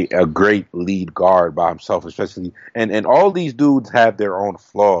a great lead guard by himself, especially and all these dudes have their own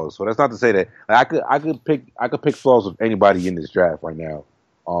flaws. So that's not to say that like, I could pick flaws of anybody in this draft right now,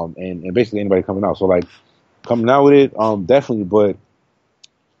 and basically anybody coming out. So like coming out with it, definitely, but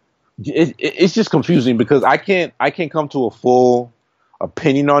it's just confusing because I can't come to a full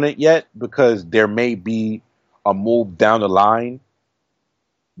opinion on it yet because there may be a move down the line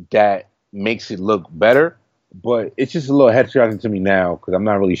that makes it look better, but it's just a little head scratching to me now because I'm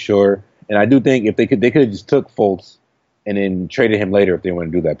not really sure. And I do think if they could have just took Fultz and then traded him later if they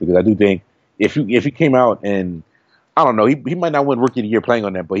want to do that because I do think if he came out and I don't know he might not win Rookie of the Year playing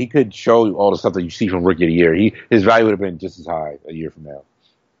on that, but he could show all the stuff that you see from Rookie of the Year. His value would have been just as high a year from now.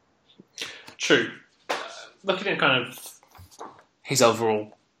 True. Looking at kind of his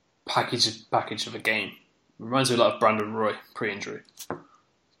overall package of a game reminds me a lot of Brandon Roy pre-injury.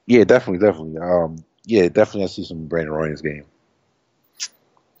 Yeah, definitely. Definitely I see some Brandon Roy in his game.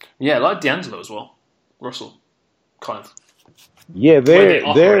 Yeah, like D'Angelo as well. Russell, kind of. Yeah, they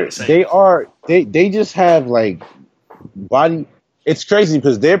just have like body. It's crazy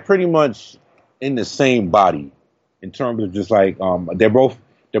because they're pretty much in the same body in terms of just like they're both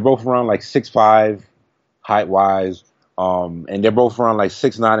around like 6'5" height wise, and they're both around like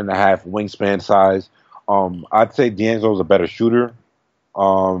 6'9.5" wingspan size. I'd say D'Angelo's a better shooter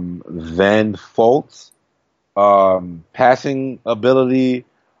than Fultz. Passing ability,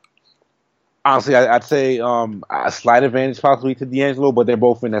 honestly, I'd say a slight advantage possibly to D'Angelo, but they're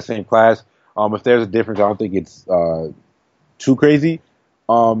both in that same class. If there's a difference, I don't think it's too crazy.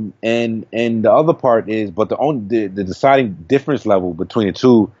 And the other part is, but the deciding difference level between the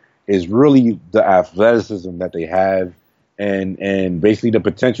two is really the athleticism that they have, and basically the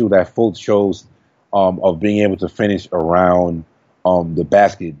potential that Fultz shows of being able to finish around the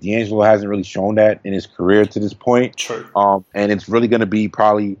basket. D'Angelo hasn't really shown that in his career to this point. True. And it's really going to be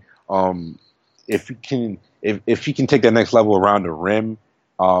probably if he can take that next level around the rim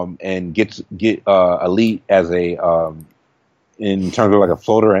and get elite as a in terms of like a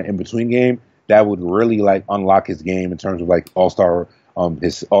floater and in between game, that would really like unlock his game in terms of like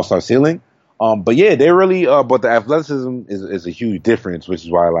his all-star ceiling. But yeah, they really but the athleticism is a huge difference, which is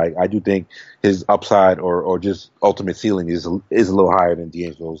why like I do think his upside or just ultimate ceiling is a little higher than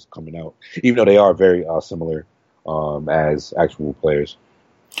D'Angelo's coming out, even though they are very similar as actual players.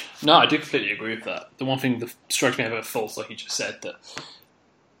 No, I do completely agree with that. The one thing that strikes me about Fultz, like you just said, that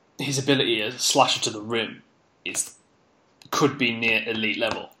his ability as a slasher to the rim could be near elite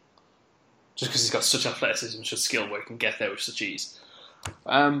level, just because he's got such athleticism, such skill where he can get there with such ease.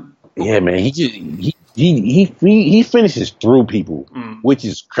 Yeah, man, he finishes through people, which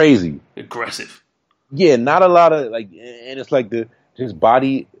is crazy. Aggressive. Yeah, not a lot of like, and it's like his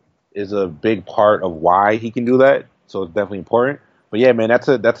body is a big part of why he can do that, so it's definitely important. But yeah, man, that's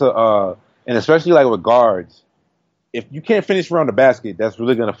a and especially like with guards, if you can't finish around the basket, that's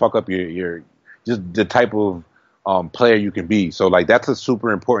really gonna fuck up your just the type of player you can be. So like that's a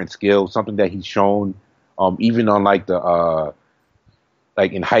super important skill, something that he's shown even on like the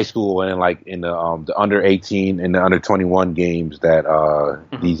like in high school and like in the under 18 and the under 21 games that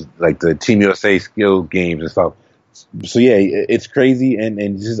these like the Team USA skill games and stuff. So yeah, it's crazy and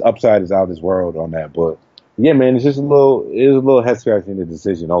his upside is out of this world on that. But yeah, man, it's a little head scratching the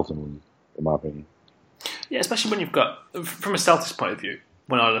decision ultimately, in my opinion. Yeah, especially when you've got, from a Celtics point of view,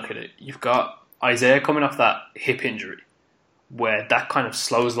 when I look at it, you've got Isaiah coming off that hip injury, where that kind of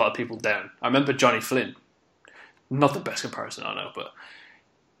slows a lot of people down. I remember Johnny Flynn, not the best comparison I know, but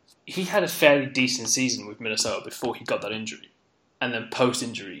he had a fairly decent season with Minnesota before he got that injury. And then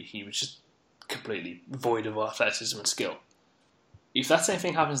post-injury, he was just completely void of athleticism and skill. If that same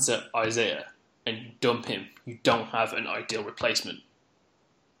thing happens to Isaiah and you dump him, you don't have an ideal replacement.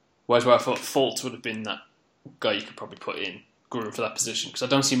 Whereas where I thought Fultz would have been that guy you could probably put in, groomed for that position, because I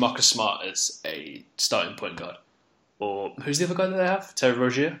don't see Marcus Smart as a starting point guard. Or who's the other guy that they have? Terry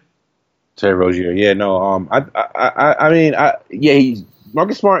Rozier? Terry Rozier, yeah, no, I mean,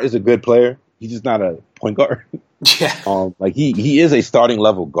 Marcus Smart is a good player. He's just not a point guard. Yeah. Like he is a starting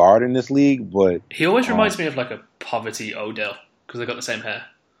level guard in this league, but he always reminds me of like a poverty Odell because they got the same hair.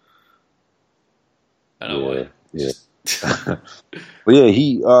 I don't know why. Yeah.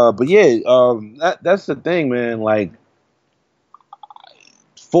 That's the thing, man. Like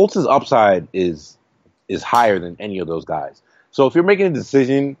Fultz's upside is higher than any of those guys. So if you're making a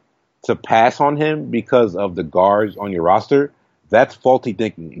decision to pass on him because of the guards on your roster, that's faulty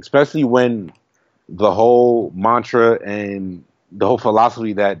thinking, especially when the whole mantra and the whole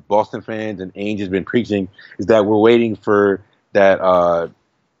philosophy that Boston fans and Ainge has been preaching is that we're waiting for that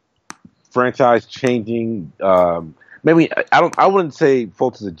franchise-changing maybe I wouldn't say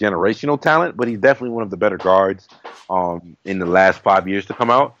Fultz is a generational talent, but he's definitely one of the better guards in the last 5 years to come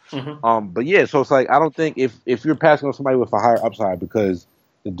out. Mm-hmm. But yeah, so it's like I don't think if you're passing on somebody with a higher upside because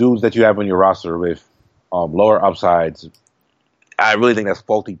the dudes that you have on your roster with lower upsides, I really think that's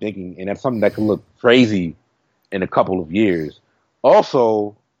faulty thinking, and that's something that could look crazy in a couple of years.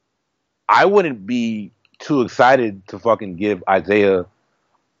 Also, I wouldn't be too excited to fucking give Isaiah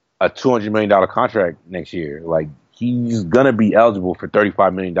a $200 million contract next year. Like, he's gonna be eligible for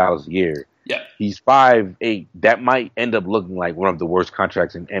 $35 million a year. Yeah, he's 5'8". That might end up looking like one of the worst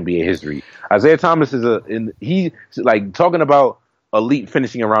contracts in NBA history. Isaiah Thomas is he's like talking about elite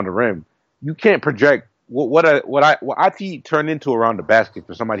finishing around the rim. You can't project what IT turned into around the basket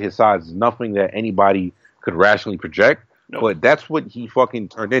for somebody his size is nothing that anybody could rationally project. Nope. But that's what he fucking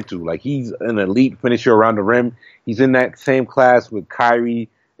turned into. Like, he's an elite finisher around the rim. He's in that same class with Kyrie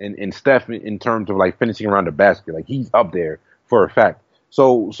and Steph in terms of like finishing around the basket. Like, he's up there for a fact.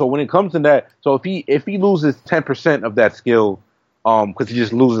 So when it comes to that, so if he loses 10% of that skill, because he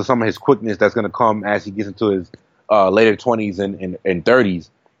just loses some of his quickness that's going to come as he gets into his later 20s and 30s,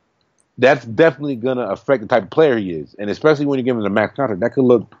 that's definitely going to affect the type of player he is. And especially when you give him a max contract, that could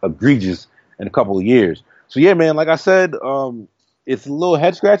look egregious in a couple of years. So yeah, man, like I said, it's a little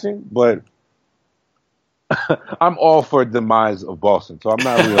head scratching, but I'm all for the demise of Boston. So I'm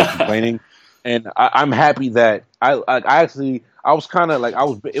not really complaining. And I'm happy that I was kind of like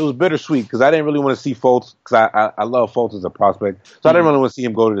it was bittersweet because I didn't really want to see Fultz because I love Fultz as a prospect, so I didn't really want to see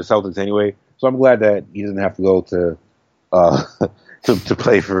him go to the Celtics anyway. So I'm glad that he doesn't have to go to to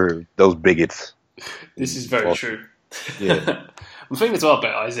play for those bigots. This is very true. Yeah, I'm thinking as well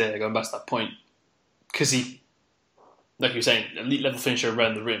about Isaiah going back to that point because he, like you were saying, elite level finisher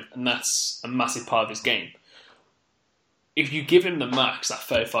around the rim, and that's a massive part of his game. If you give him the max, that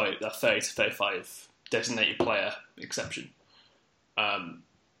 30 to 35 designated player exception,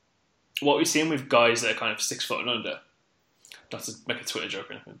 what we're seeing with guys that are kind of 6 foot and under, not to make a Twitter joke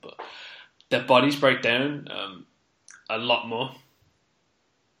or anything, but their bodies break down a lot more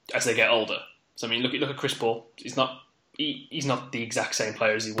as they get older. So I mean, look at Chris Paul. He's not the exact same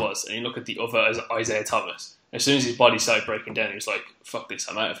player as he was, and you look at the other as Isaiah Thomas. As soon as his body started breaking down, he was like, "Fuck this,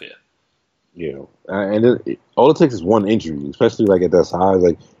 I'm out of here." Yeah, and all it takes is one injury, especially like at that size.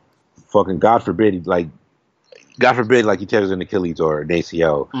 Like, fucking God forbid, he tears an Achilles or an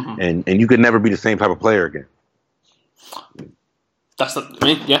ACL, and you could never be the same type of player again. That's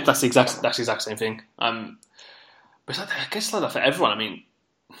the exact same thing. But I guess like that for everyone. I mean,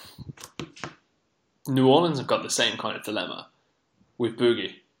 New Orleans have got the same kind of dilemma with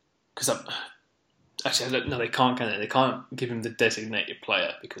Boogie because actually, no, they can't. Can they? They can't give him the designated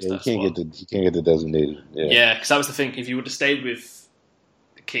player because he can't get the designated. Yeah, because that was the thing. If he would have stayed with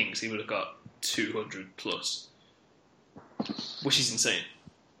the Kings, he would have got 200 plus, which is insane.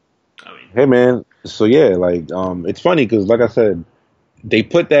 I mean, hey man. So yeah, like it's funny because, like I said, they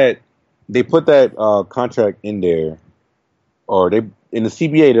put that contract in there, or they in the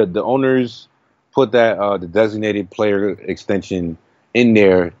CBA. The owners put that the designated player extension in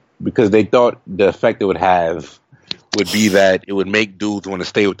there because they thought the effect it would have would be that it would make dudes want to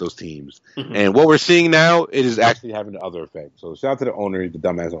stay with those teams. Mm-hmm. And what we're seeing now, it is actually having the other effect. So shout out to the owners, the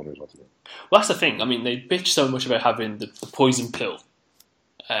dumbass owners once again. Well, that's the thing. I mean, they bitch so much about having the poison pill,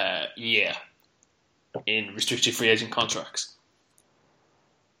 in restricted free agent contracts.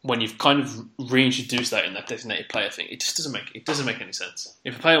 When you've kind of reintroduced that in that designated player thing, it just doesn't make any sense.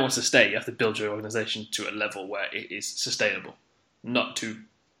 If a player wants to stay, you have to build your organization to a level where it is sustainable, not to,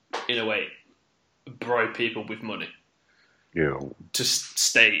 in a way, bribe people with money. Yeah. To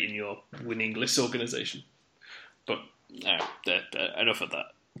stay in your winning list organization. But enough of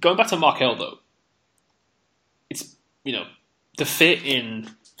that. Going back to Markelle though, it's the fit in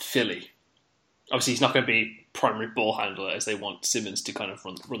Philly. Obviously, he's not going to be primary ball handler as they want Simmons to kind of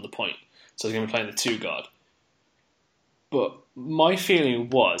run the point. So he's going to be playing the 2 guard. But my feeling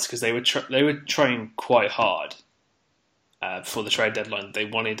was because they were trying quite hard for the trade deadline. They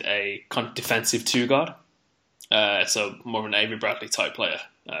wanted a kind of defensive 2 guard. So more of an Avery Bradley type player,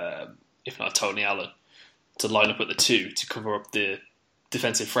 if not Tony Allen, to line up at the 2 to cover up the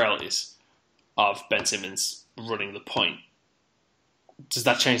defensive frailties of Ben Simmons running the point. Does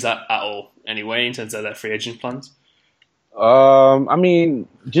that change that at all anyway in terms of their free agent plans? I mean,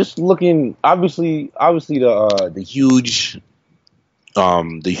 just looking obviously the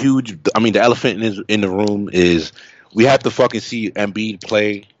elephant in the room is we have to fucking see Embiid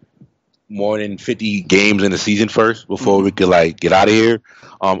play more than 50 games in the season first before we could like get out of here.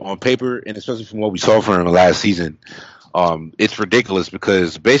 On paper, and especially from what we saw from him last season, It's ridiculous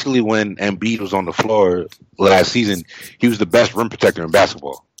because basically when Embiid was on the floor last season, he was the best rim protector in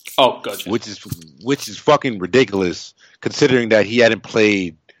basketball. Oh, gotcha. Which is fucking ridiculous considering that he hadn't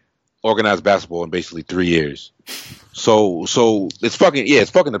played organized basketball in basically 3 years. So it's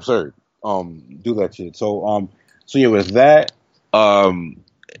fucking absurd. Do that shit. So yeah, with that,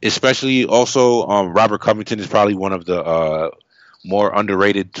 especially also Robert Covington is probably one of the more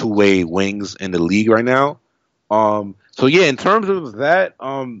underrated two-way wings in the league right now. So yeah, in terms of that,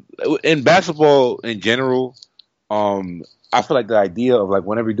 in basketball in general, I feel like the idea of like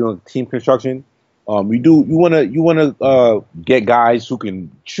whenever you're doing team construction, you wanna get guys who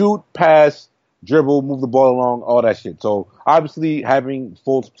can shoot, pass, dribble, move the ball along, all that shit. So obviously having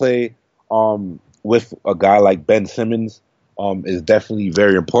Fultz play with a guy like Ben Simmons is definitely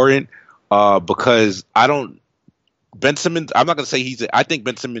very important because Ben Simmons, I'm not gonna say I think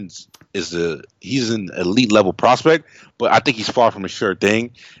Ben Simmons he's an elite level prospect, but I think he's far from a sure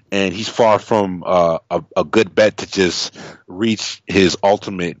thing, and he's far from a good bet to just reach his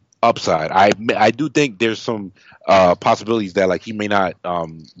ultimate upside. I do think there's some possibilities that like he may not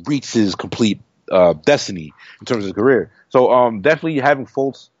reach his complete destiny in terms of his career. So definitely having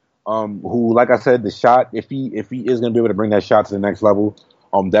Fultz, who, like I said, the shot, if he is going to be able to bring that shot to the next level,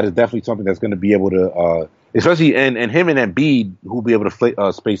 that is definitely something that's going to be able to, especially and him and Embiid, who will be able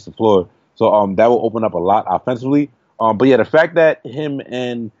to space the floor. So that will open up a lot offensively. But yeah, the fact that him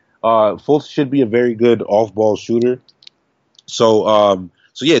and Fultz should be a very good off-ball shooter. So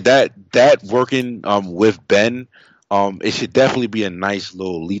yeah, that working with Ben, it should definitely be a nice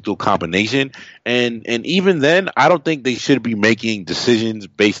little lethal combination. And even then, I don't think they should be making decisions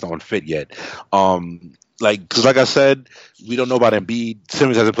based on fit yet. Because like I said, we don't know about Embiid.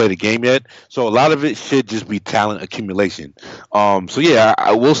 Simmons hasn't played a game yet, so a lot of it should just be talent accumulation. So yeah,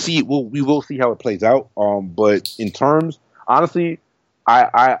 we'll see. We will see how it plays out. But in terms, honestly,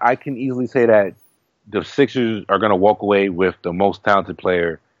 I can easily say that the Sixers are going to walk away with the most talented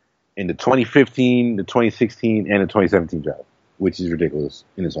player in the 2015, the 2016, and the 2017 draft, which is ridiculous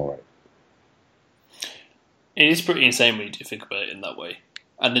in its own right. It is pretty insane when you do think about it in that way.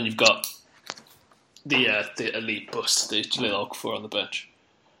 And then you've got the elite bust, the Jahlil Okafor on the bench.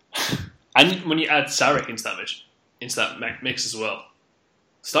 And when you add Saric into that mix as well,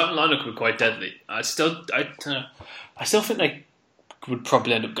 starting lineup could be quite deadly. I still think they would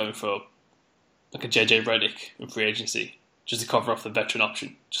probably end up going for like a JJ Redick in free agency, just to cover off the veteran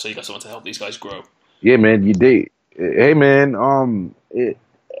option, just so you got someone to help these guys grow. Yeah, man, you did. Hey, man,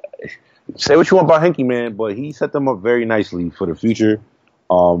 say what you want about Hinkie, man, but he set them up very nicely for the future.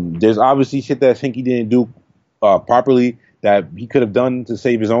 There's obviously shit that Hinkie didn't do properly that he could have done to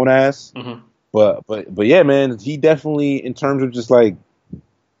save his own ass. Mm-hmm. But yeah, man, he definitely, in terms of just like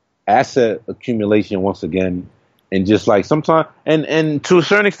asset accumulation once again, and just like sometimes, and to a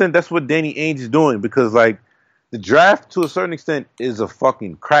certain extent, that's what Danny Ainge is doing, because like the draft to a certain extent is a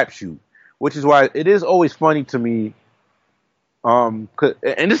fucking crapshoot, which is why it is always funny to me. And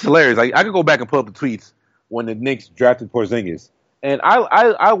this is hilarious. Like I could go back and pull up the tweets when the Knicks drafted Porzingis, and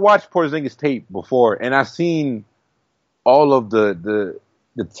I watched Porzingis tape before, and I've seen all of the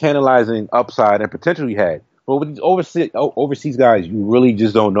tantalizing upside and potential he had. But with these overseas guys, you really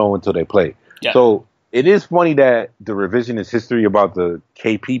just don't know until they play. Yeah. So it is funny that the revisionist history about the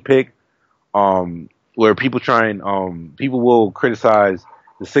KP pick, where people will criticize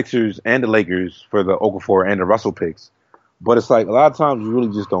the Sixers and the Lakers for the Okafor and the Russell picks, but it's like a lot of times you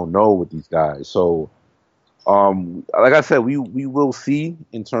really just don't know with these guys. So, like I said, we will see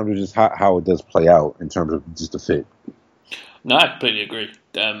in terms of just how it does play out in terms of just the fit. No, I completely agree.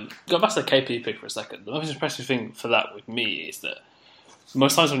 Going back to the KP pick for a second, the most impressive thing for that with me is that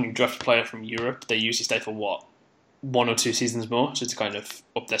most times when you draft a player from Europe, they usually stay for 1 or 2 seasons more, just to kind of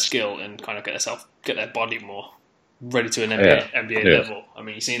up their skill and kind of get their body more ready to an NBA level. I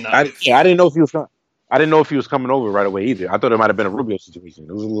mean, you've seen that. I didn't know if he was. I didn't know if he was coming over right away either. I thought it might have been a Rubio situation.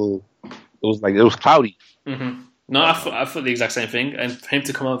 It was cloudy. Mm-hmm. No, I thought the exact same thing. And for him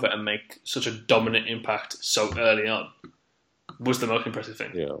to come over and make such a dominant impact so early on was the most impressive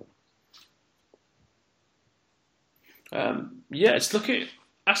thing. Yeah. It's looking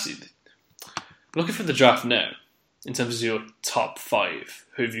for the draft now. In terms of your top 5,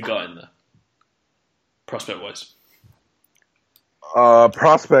 who have you got in there, prospect-wise?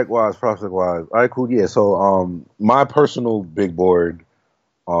 Prospect-wise. All right, cool. Yeah. So, my personal big board,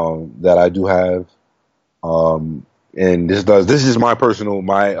 that I do have, and this is my personal,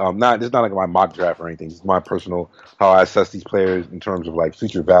 this is not like my mock draft or anything. This is my personal, how I assess these players in terms of like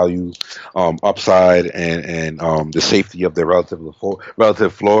future value, upside, and the safety of their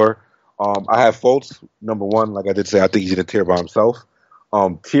relative floor. I have Fultz number one. Like I did say, I think he's in a tier by himself.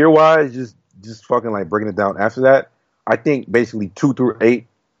 Tier wise, just fucking like breaking it down after that. I think basically 2 through 8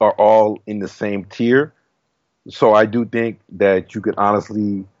 are all in the same tier. So I do think that you could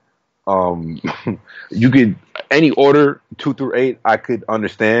honestly, um, you could any order 2 through 8. I could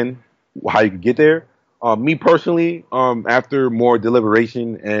understand how you could get there. Me personally, after more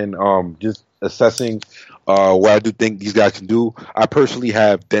deliberation and just assessing what I do think these guys can do, I personally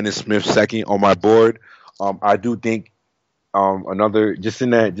have Dennis Smith second on my board. I do think another just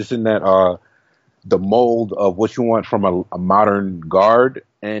in that the mold of what you want from a modern guard,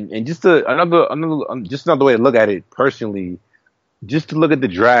 and just another way to look at it personally, just to look at the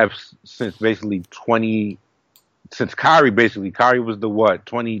drafts since basically 20 since Kyrie was the what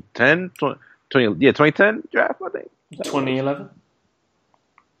 2010 2010 draft, I think. 2011.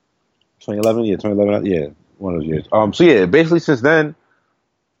 2011, yeah, 2011, yeah, one of those years. So yeah, basically since then,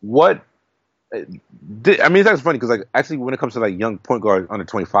 what I mean, it's actually funny because like actually when it comes to like young point guards under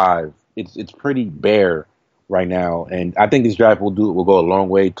 25, it's pretty bare right now, and I think this draft will go a long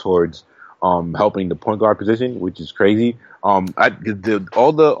way towards helping the point guard position, which is crazy. All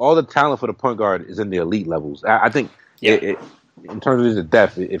the talent for the point guard is in the elite levels. I think in terms of the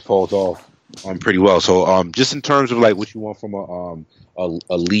depth, it falls off pretty well. So just in terms of like what you want from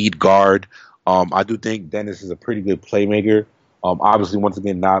a lead guard, I do think Dennis is a pretty good playmaker. Obviously, once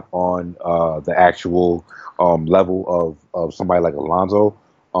again, not on the actual level of somebody like Alonzo,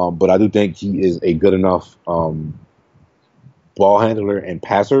 but I do think he is a good enough ball handler and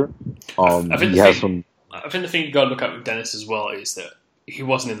passer. I think the thing you got to look at with Dennis as well is that he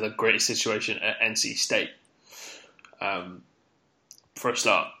wasn't in the greatest situation at NC State for a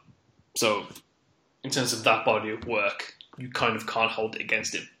start. So, in terms of that body of work, you kind of can't hold it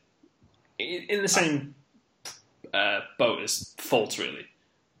against him. In the same boat as Fultz, really.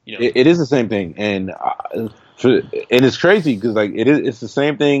 You know? It is the same thing, and it's crazy because like it's the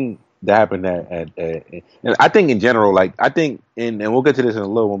same thing that happened at and I think in general, like I think and we'll get to this in a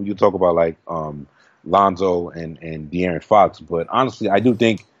little when you talk about like Lonzo and De'Aaron Fox, but honestly, I do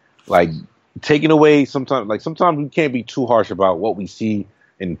think like taking away sometimes we can't be too harsh about what we see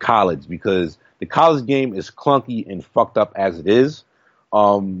in college because the college game is clunky and fucked up as it is.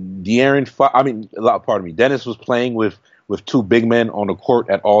 Dennis was playing with two big men on the court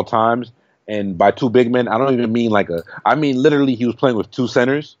at all times. And by two big men, I don't even mean I mean literally he was playing with two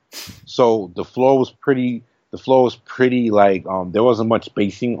centers. So the floor was pretty like, there wasn't much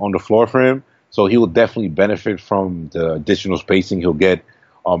spacing on the floor for him. So he will definitely benefit from the additional spacing he'll get,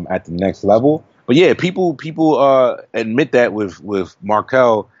 at the next level. But yeah, people admit that with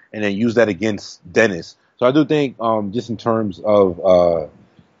Markel and then use that against Dennis. So I do think, just in terms of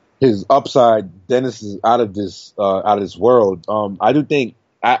his upside, Dennis is out of this world. I do think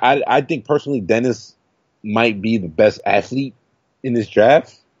I think personally Dennis might be the best athlete in this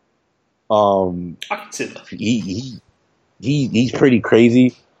draft. I can see that. He's pretty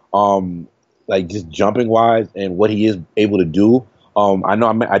crazy. Like just jumping wise and what he is able to do. I know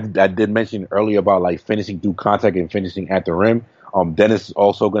I did mention earlier about like finishing through contact and finishing at the rim. Dennis is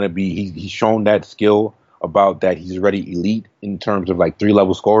also going to be, he's shown that skill about that he's already elite in terms of like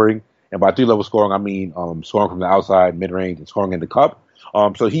 3-level scoring. And by 3-level scoring, I mean scoring from the outside, mid-range, and scoring in the cup.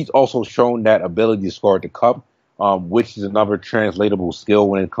 So he's also shown that ability to score at the cup, which is another translatable skill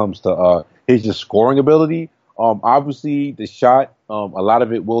when it comes to his just scoring ability. Obviously, the shot, a lot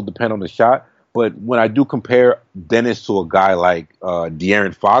of it will depend on the shot. But when I do compare Dennis to a guy like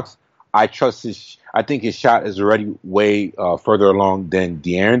De'Aaron Fox, I think his shot is already way further along than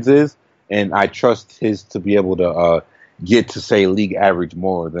De'Aaron's is. And I trust his to be able to get to, say, league average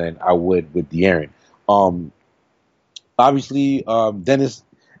more than I would with De'Aaron. Obviously, Dennis,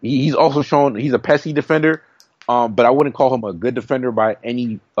 he's also shown he's a pesky defender, but I wouldn't call him a good defender by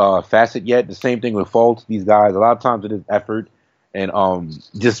any facet yet. The same thing with Fultz. These guys, a lot of times it is effort and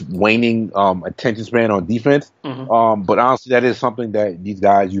just waning attention span on defense. Mm-hmm. But honestly, that is something that these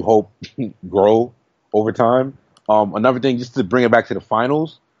guys, you hope, grow over time. Another thing, just to bring it back to the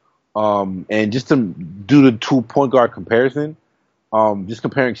finals, and just to do the 2 point guard comparison, just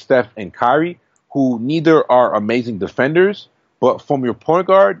comparing Steph and Kyrie, who neither are amazing defenders, but from your point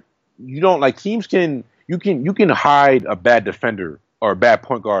guard, you don't like teams you can hide a bad defender or a bad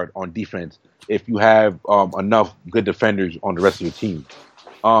point guard on defense if you have enough good defenders on the rest of your team.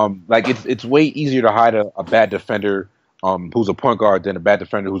 Like it's way easier to hide a bad defender who's a point guard than a bad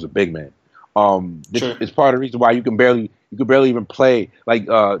defender who's a big man. True. It's part of the reason why you can barely even play. Like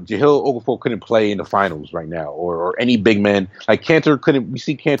Jahlil Okafor couldn't play in the finals right now, or any big man like Cantor couldn't. We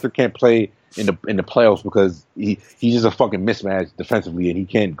see Cantor can't play in the playoffs because he's just a fucking mismatch defensively and he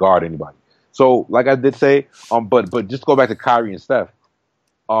can't guard anybody. So like I did say, but just go back to Kyrie and Steph.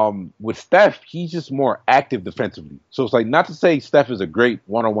 With Steph, he's just more active defensively. So it's like not to say Steph is a great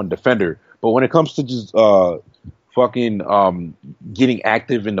one-on-one defender, but when it comes to just getting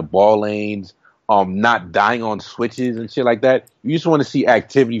active in the ball lanes, not dying on switches and shit like that. You just want to see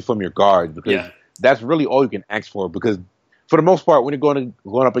activity from your guards because that's really all you can ask for. Because for the most part, when you're going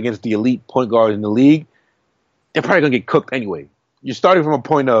up against the elite point guards in the league, they're probably gonna get cooked anyway. You're starting from a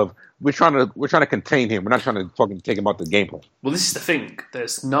point of we're trying to contain him. We're not trying to fucking take him out the game plan. Well, this is the thing.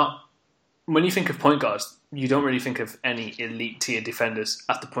 There's not when you think of point guards, you don't really think of any elite tier defenders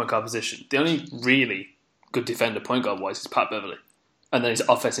at the point guard position. The only really good defender point guard wise is Pat Beverly, and then his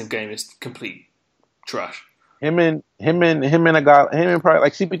offensive game is complete trash. Him and probably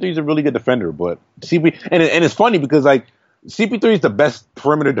like CP3 is a really good defender, but and it's funny because like CP3 is the best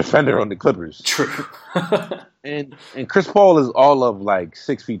perimeter defender on the Clippers. True. and Chris Paul is all of like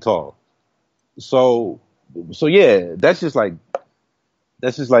 6 feet tall. So yeah, that's just like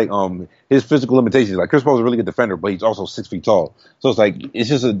his physical limitations. Like Chris Paul is a really good defender, but he's also 6 feet tall. So it's like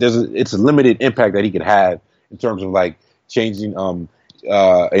it's a limited impact that he could have in terms of like changing and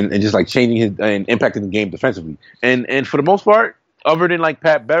just like changing his and impacting the game defensively. And for the most part, other than like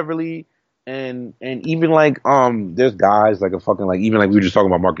Pat Beverly and even like there's guys like even like we were just talking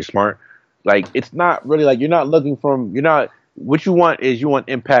about Marcus Smart. Like it's not really like what you want is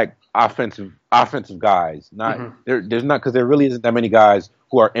impact offensive guys. Not there's not because there really isn't that many guys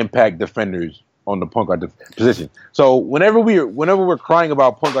who are impact defenders on the point guard position. So whenever we're crying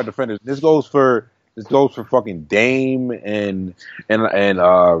about point guard defenders, this goes for fucking Dame and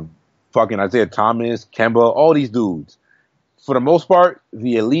fucking Isaiah Thomas, Kemba, all these dudes. For the most part,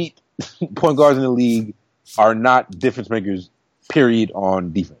 the elite point guards in the league are not difference makers. Period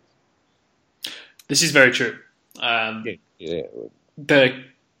on defense. This is very true. They're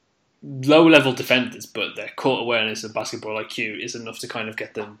low-level defenders, but their court awareness and basketball IQ is enough to kind of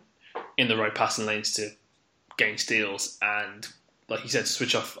get them in the right passing lanes to gain steals and, like you said, to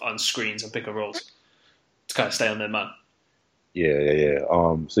switch off on screens and pick and rolls to kind of stay on their man. Yeah.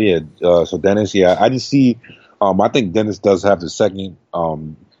 So Dennis, I just see. I think Dennis does have the second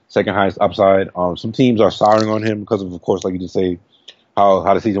highest upside. Some teams are souring on him because of course, like you just say,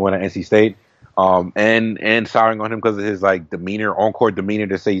 how the season went at NC State. And souring on him because of his like demeanor, on-court demeanor,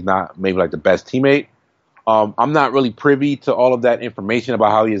 to say he's not maybe like the best teammate. I'm not really privy to all of that information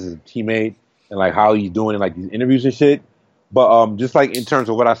about how he is as a teammate and like how he's doing in like these interviews and shit. But just like in terms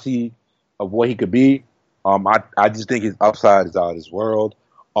of what I see of what he could be, I just think his upside is out of this world.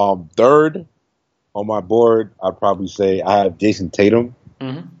 Third on my board, I'd probably say I have Jason Tatum.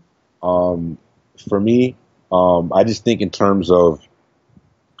 Mm-hmm. For me, I just think in terms of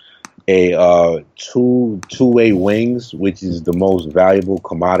a two-way wings, which is the most valuable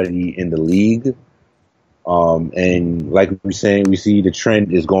commodity in the league. And like we see the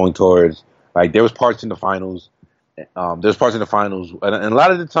trend is going towards like there's parts in the finals. And a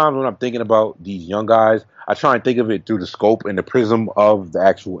lot of the times when I'm thinking about these young guys, I try and think of it through the scope and the prism of the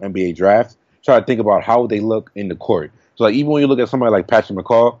actual NBA draft. Try to think about how they look in the court. So like even when you look at somebody like Patrick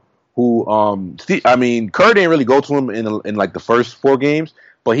McCaw, who Kerr didn't really go to him in like the first 4 games.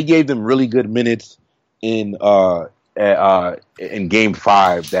 But he gave them really good minutes in Game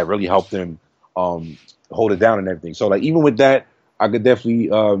 5 that really helped them hold it down and everything. So like even with that, I could definitely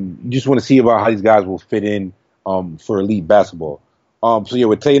just want to see about how these guys will fit in for elite basketball. So yeah,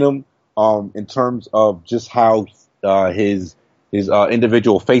 with Tatum, in terms of just how his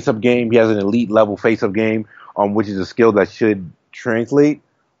individual face-up game, he has an elite level face-up game, which is a skill that should translate.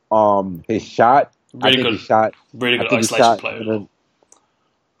 His shot, really good isolation player.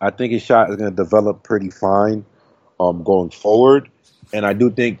 I think his shot is going to develop pretty fine going forward. And I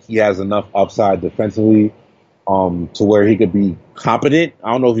do think he has enough upside defensively to where he could be competent.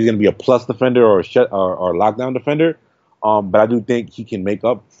 I don't know if he's going to be a plus defender or a lockdown defender, but I do think he can make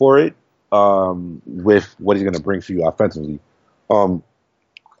up for it with what he's going to bring for you offensively. So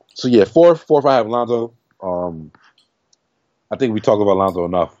yeah, fourth I have Lonzo. I think we talked about Lonzo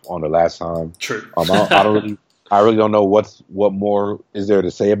enough on the last time. True. I really don't know what more is there to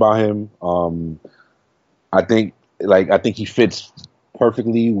say about him. I think he fits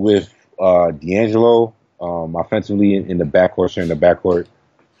perfectly with D'Angelo offensively in the backcourt, sharing the backcourt.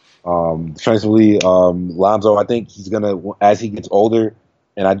 Defensively, Lonzo, I think he's gonna as he gets older,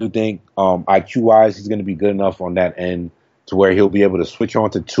 and I do think IQ wise he's gonna be good enough on that end to where he'll be able to switch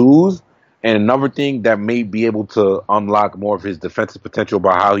on to twos And another thing that may be able to unlock more of his defensive potential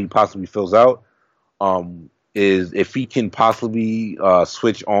by how he possibly fills out is if he can possibly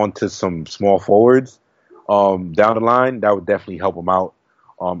switch on to some small forwards down the line. That would definitely help him out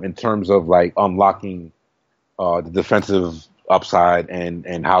in terms of like unlocking the defensive upside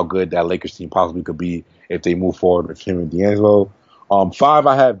and how good that Lakers team possibly could be if they move forward with him and D'Angelo. 5,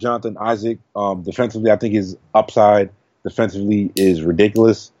 I have Jonathan Isaac. Defensively, I think his upside defensively is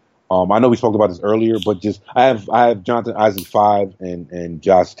ridiculous. I know we spoke about this earlier, but just I have Jonathan Isaac 5 and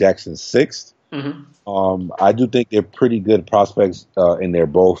Josh Jackson 6. Mm-hmm. I do think they're pretty good prospects, and they're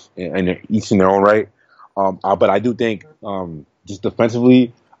both and each in their own right. But I do think just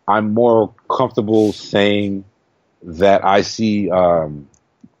defensively, I'm more comfortable saying that I see an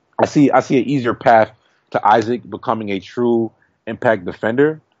easier path to Isaac becoming a true impact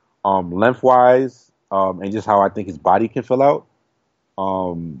defender, lengthwise, and just how I think his body can fill out.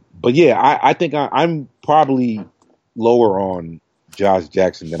 But yeah, I think I'm probably lower on Josh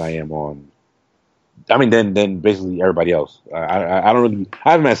Jackson than I am on. I mean, than basically everybody else. I don't really.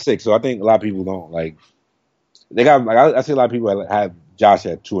 I have him at 6, so I think a lot of people don't like. They got like I see a lot of people have Josh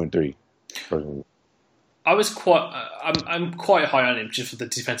at 2 and 3. Personally. I was I'm quite high on him just for the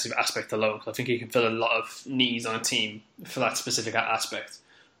defensive aspect alone. I think he can fill a lot of needs on a team for that specific aspect.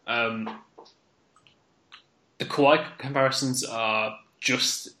 The Kawhi comparisons are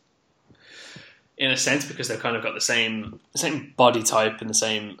just in a sense because they've kind of got the same body type and the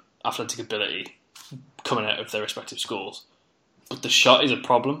same athletic ability coming out of their respective schools. But the shot is a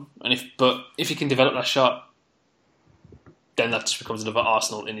problem, and if he can develop that shot, then that just becomes another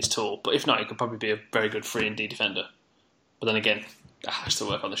arsenal in his tool. But if not, he could probably be a very good 3-and-D defender. But then again, it has to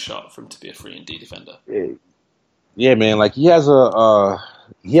work on the shot for him to be a 3-and-D defender. Yeah, man. Like he has a long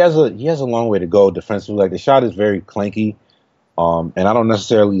way to go defensively. Like the shot is very clanky, and I don't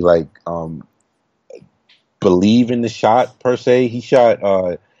necessarily believe in the shot per se. He shot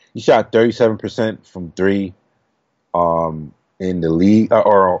 37% from 3 in the league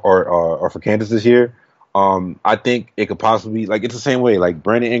or for Kansas this year. I think it could possibly it's the same way. Like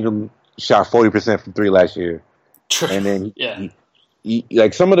Brandon Ingram shot 40% from 3 last year, and then he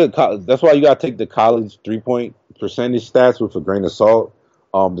like some of the. That's why you gotta take the college 3-point percentage stats with a grain of salt.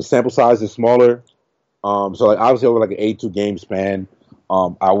 The sample size is smaller, so like obviously over like an 82 game span,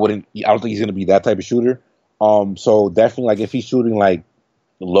 I don't think he's gonna be that type of shooter. So definitely like if he's shooting like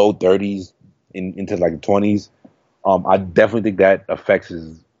low 30s into like the 20s, I definitely think that affects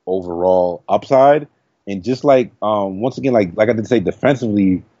his overall upside. And just like once again, like I did say,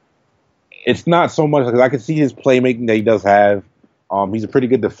 defensively, it's not so much because I can see his playmaking that he does have. He's a pretty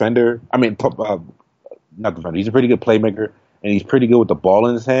good defender. I mean, not defender. He's a pretty good playmaker, and he's pretty good with the ball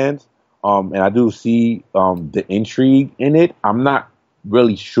in his hands. And I do see the intrigue in it. I'm not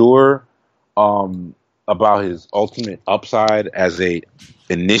really sure about his ultimate upside as a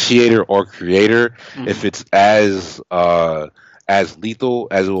initiator or creator. If it's as lethal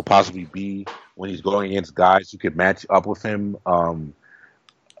as it will possibly be when he's going against guys who could match up with him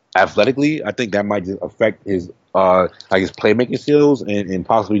athletically. I think that might just affect his his playmaking skills and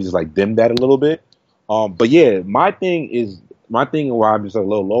possibly just like dim that a little bit. But yeah, my thing why I'm just a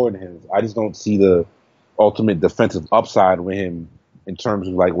little lower than him is I just don't see the ultimate defensive upside with him in terms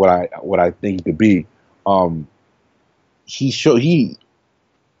of like what I think he could be.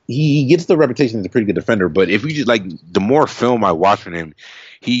 He gets the reputation as a pretty good defender, but if you just like the more film I watch from him,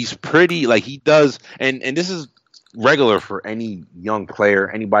 he's pretty like he does, and this is regular for any young player,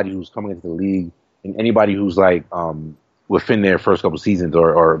 anybody who's coming into the league, and anybody who's like within their first couple seasons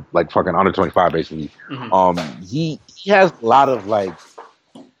or like fucking under 25 basically. He has a lot of like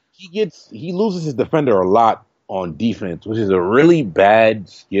he loses his defender a lot on defense, which is a really bad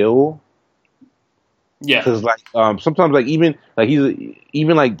skill. Yeah, because like sometimes like even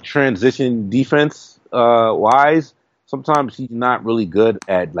like transition defense wise, sometimes he's not really good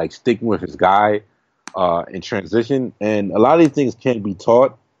at like sticking with his guy in transition, and a lot of these things can be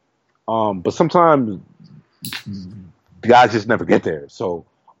taught, but sometimes guys just never get there. So,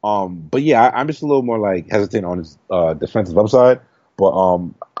 but yeah, I'm just a little more like hesitant on his defensive upside, but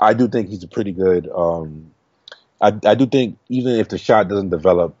I do think he's a pretty good. I do think even if the shot doesn't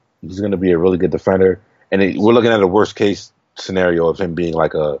develop, he's going to be a really good defender. And we're looking at a worst case scenario of him being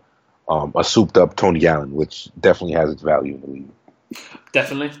like a souped up Tony Allen, which definitely has its value in the league.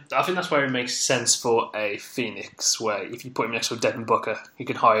 Definitely. I think that's where it makes sense for a Phoenix, where if you put him next to a Devin Booker, he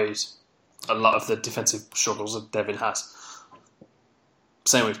can hide a lot of the defensive struggles that Devin has.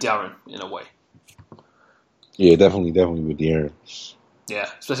 Same with De'Aaron, in a way. Yeah, definitely with De'Aaron. Yeah,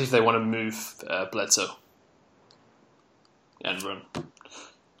 especially if they want to move Bledsoe and run.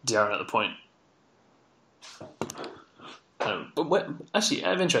 De'Aaron at the point. Actually,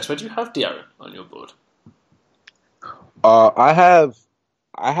 out of interest, where do you have De'Aaron on your board? I have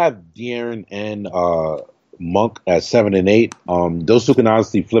De'Aaron and Monk at 7 and 8. Those two can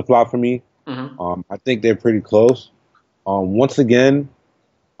honestly flip flop for me. Mm-hmm. I think they're pretty close. Once again,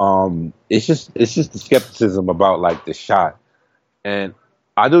 it's just the skepticism about like the shot, and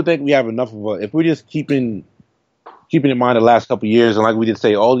I do think we have enough of a. If we're just keeping in mind the last couple of years, and like we did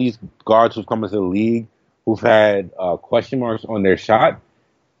say, all these guards who've come into the league who've had question marks on their shot,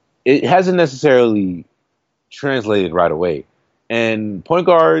 it hasn't necessarily translated right away. And point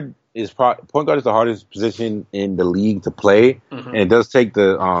guard is the hardest position in the league to play, Mm-hmm. and it does take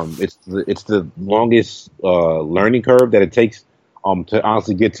it's the longest learning curve that it takes to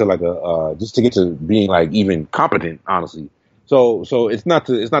honestly get to like a just to get to being like even competent, honestly. So it's not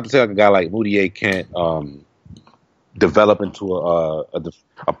to say like a guy like Moutier can't develop into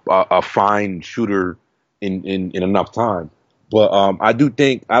a fine shooter in enough time. But I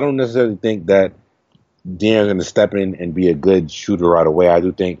don't necessarily think that De'Aaron's going to step in and be a good shooter right away. I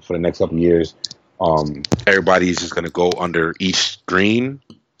do think for the next couple of years, everybody's just going to go under each screen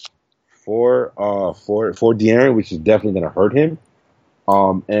for De'Aaron, which is definitely going to hurt him.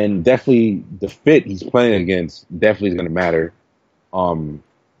 And definitely the fit he's playing against definitely is going to matter.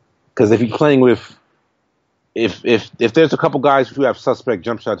 Because if he's playing with if there's a couple guys who have suspect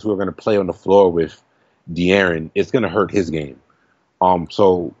jump shots who are going to play on the floor with De'Aaron, it's going to hurt his game.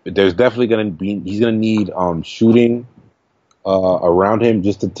 So there's definitely he's going to need shooting around him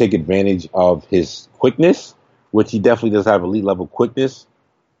just to take advantage of his quickness, which he definitely does have elite level quickness.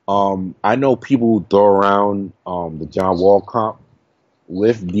 I know people throw around the John Wall comp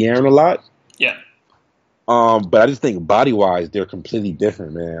with De'Aaron a lot. Yeah. But I just think body wise, they're completely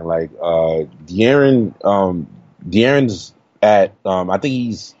different, man. Like De'Aaron's at I think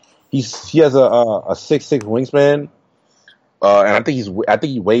he has a 6'6" wingspan. And I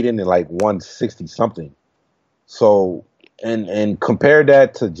think he weighed in at like 160 something. So and compare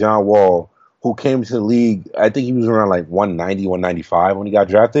that to John Wall, who came to the league. I think he was around like 190, 195 when he got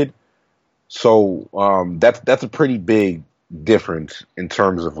drafted. So that's a pretty big difference in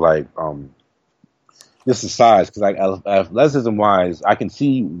terms of like just the size. Because like athleticism wise, I can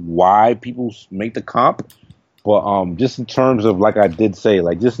see why people make the comp, but just in terms of like I did say,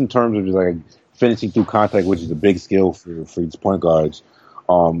 like just in terms of just like finishing through contact, which is a big skill for these point guards,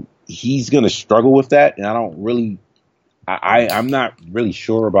 he's going to struggle with that, and I'm not really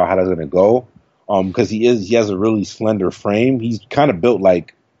sure about how that's going to go, because he has a really slender frame. He's kind of built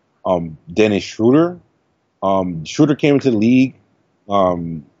like Dennis Schroeder. Schroeder came into the league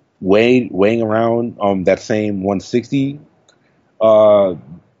weighing around that same 160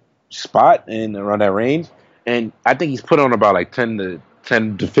 spot and around that range, and I think he's put on about like 10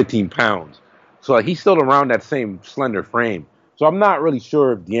 to 15 pounds. So like, he's still around that same slender frame. So I'm not really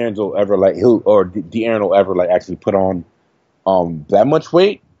sure if De'Aaron will ever like actually put on that much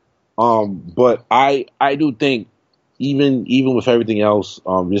weight. But I do think even with everything else,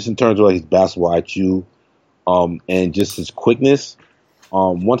 just in terms of like his basketball IQ, and just his quickness,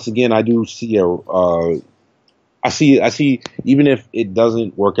 once again I do see I see even if it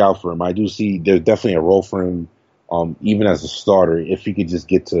doesn't work out for him, I do see there's definitely a role for him, even as a starter, if he could just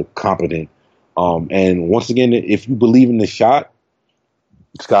get to competent. And once again, if you believe in the shot,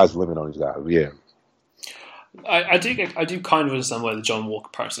 sky's the limit on these guys. Yeah, I do kind of understand where the John Wall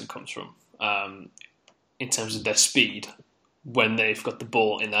comparison comes from, in terms of their speed when they've got the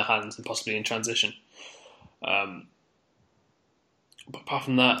ball in their hands and possibly in transition. But apart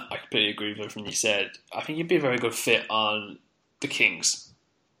from that, I completely agree with everything you said. I think you'd be a very good fit on the Kings.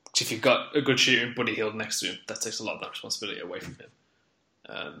 Because if you've got a good shooter and Buddy Hield next to him, that takes a lot of that responsibility away from him.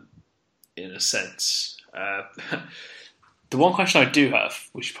 In a sense. The one question I do have,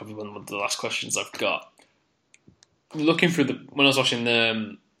 which is probably one of the last questions I've got, looking through when I was watching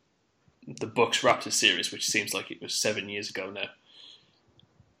the Bucks Raptors series, which seems like it was 7 years ago now,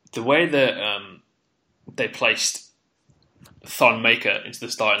 the way that they placed Thon Maker into the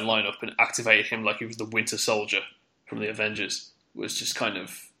starting lineup and activated him like he was the Winter Soldier from the Avengers was just kind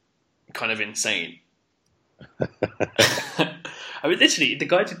of insane. I mean, literally, the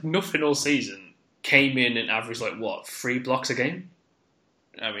guy did nothing all season, came in and averaged 3 blocks a game?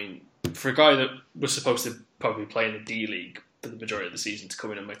 I mean, for a guy that was supposed to probably play in the D-League for the majority of the season to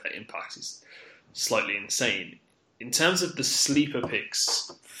come in and make that impact is slightly insane. In terms of the sleeper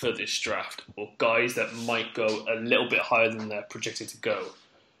picks for this draft, or guys that might go a little bit higher than they're projected to go,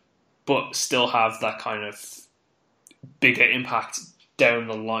 but still have that kind of bigger impact down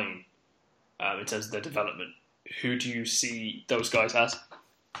the line in terms of their development, who do you see those guys as?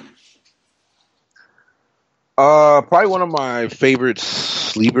 Probably one of my favorite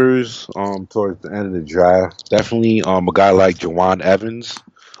sleepers towards the end of the draft. Definitely a guy like Jawan Evans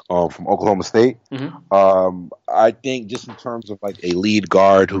from Oklahoma State. Mm-hmm. I think just in terms of like a lead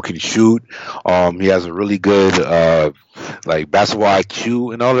guard who can shoot, he has a really good like basketball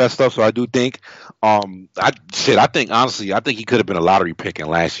IQ and all that stuff. So I do think I think honestly, I think he could have been a lottery pick in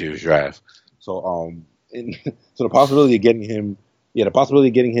last year's draft. So so the possibility of getting him, yeah, the possibility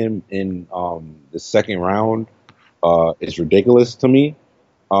of getting him in the second round is ridiculous to me.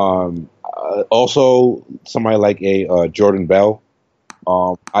 Also, somebody like a Jordan Bell.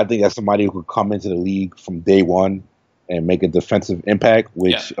 I think that's somebody who could come into the league from day one and make a defensive impact,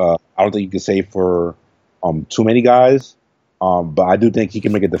 which I don't think you can say for too many guys. But I do think he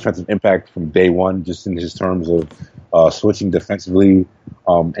can make a defensive impact from day one, just in his terms of switching defensively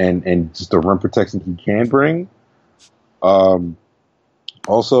and just the rim protection he can bring.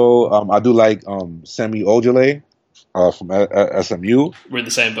 Also, I do like Semi Ojeleye from SMU. We're in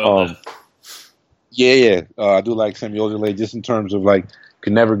the same boat. Yeah. I do like Semi Ojeleye just in terms of like you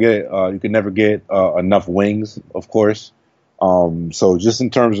can never get enough wings, of course. So just in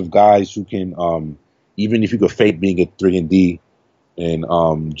terms of guys who can even if you could fake being a 3-and-D and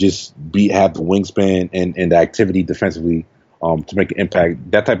just have the wingspan and the activity defensively to make an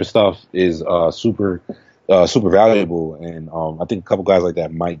impact, that type of stuff is super valuable. And I think a couple guys like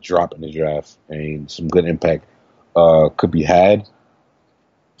that might drop in the draft and some good impact could be had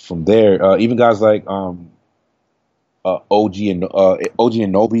from there. Even guys like OG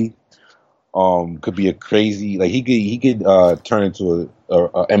Anunoby could be a crazy, like he could turn into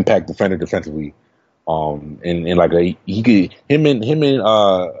a impact defender defensively. And like he could him and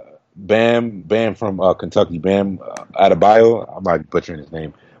Bam from Kentucky, Bam Adebayo. I might be butchering his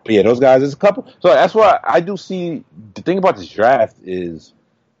name, but yeah, those guys. There's a couple. So that's why I do see the thing about this draft is,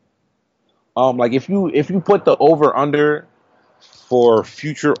 like if you put the over under for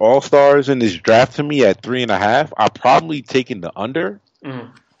future All Stars in this draft to me at 3.5, I'm probably taking the under.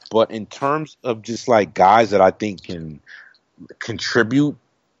 Mm. But in terms of just like guys that I think can contribute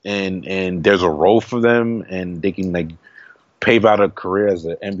and there's a role for them and they can like pave out a career as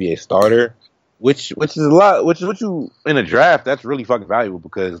an NBA starter, which is a lot, which is what you in a draft that's really fucking valuable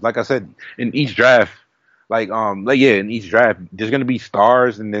because like I said in each draft, in each draft there's gonna be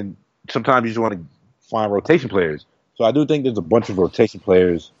stars and then sometimes you just want to find rotation players. So I do think there's a bunch of rotation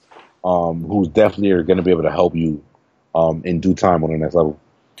players who definitely are gonna be able to help you in due time on the next level.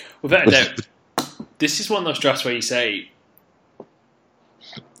 Without a doubt, this is one of those drafts where you say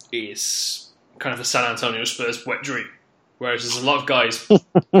is kind of a San Antonio Spurs wet dream. Whereas there's a lot of guys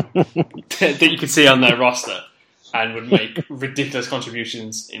that you could see on their roster and would make ridiculous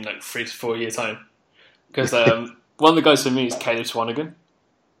contributions in like 3 to 4 year time. Because one of the guys for me is Caleb Swanigan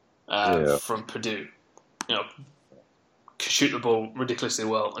from Purdue. You know, can shoot the ball ridiculously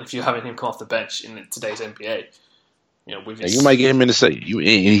well, and if you're having him come off the bench in today's NBA, you know, you might get him in the second.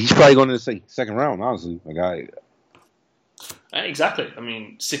 He's probably going to the second round, honestly. Exactly. I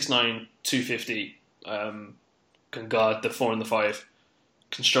mean, 6'9", 250, can guard the 4 and the 5,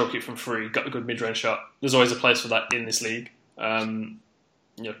 can stroke it from 3, got a good mid-range shot. There's always a place for that in this league. Dwayne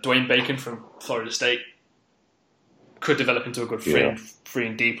Bacon from Florida State could develop into a good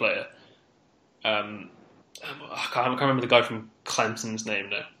 3-and-D player. I can't remember the guy from Clemson's name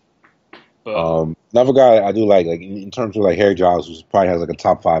now. But another guy I do like in terms of like Harry Giles, who probably has like a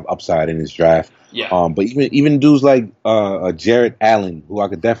top 5 upside in his draft. Yeah. But even dudes like Jarrett Allen, who I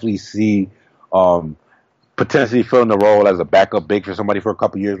could definitely see potentially filling the role as a backup big for somebody for a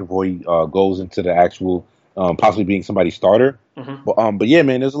couple years before he goes into the actual possibly being somebody's starter. Mm-hmm. But yeah,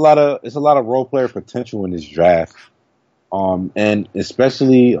 man, there's a lot of role player potential in this draft. And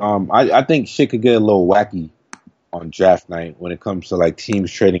especially I think shit could get a little wacky on draft night when it comes to like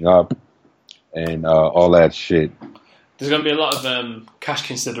teams trading up and all that shit. There's going to be a lot of cash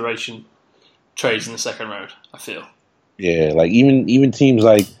consideration trades in the second round, I feel. Yeah, like even teams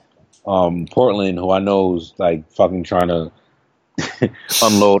like Portland, who I know is like fucking trying to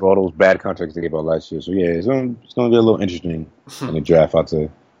unload all those bad contracts they gave out last year. So yeah, it's gonna be a little interesting in the draft, I'd say.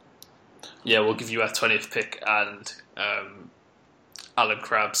 Yeah, we'll give you our 20th pick and Alan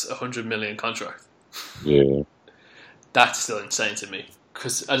Crabb's $100 million contract. Yeah, that's still insane to me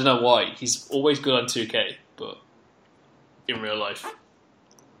because I don't know why he's always good on 2K, but in real life,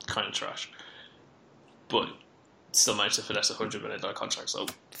 kind of trash. But still managed to finesse $100 million contract, so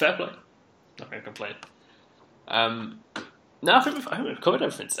fair play. Not going to complain. No, I think we've covered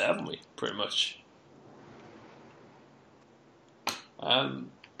everything today, haven't we? Pretty much.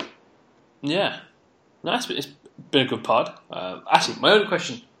 Yeah. No, it's been a good pod. Actually, my own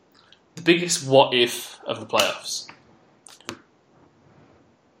question: the biggest what if of the playoffs.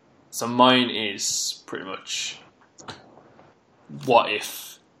 So mine is pretty much what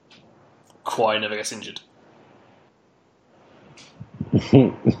if Kawhi never gets injured.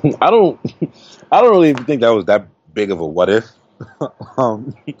 I don't really think that was that big of a what if.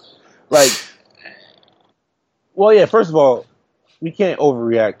 Like, well, yeah. First of all, we can't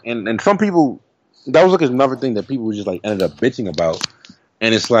overreact, and some people, that was like another thing that people just like ended up bitching about,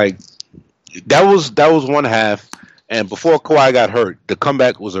 and it's like that was one half, and before Kawhi got hurt, the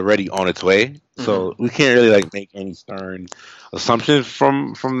comeback was already on its way, so we can't really like make any stern assumptions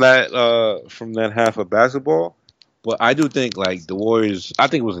from that half of basketball. But I do think like the Warriors, I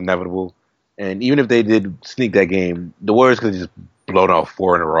think it was inevitable, and even if they did sneak that game, the Warriors could have just blown off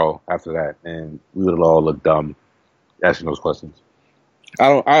 4 in a row after that, and we would have all looked dumb asking those questions.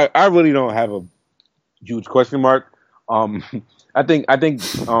 I really don't have a huge question mark. I think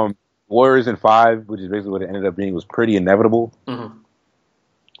Warriors in 5, which is basically what it ended up being, was pretty inevitable. Mm-hmm.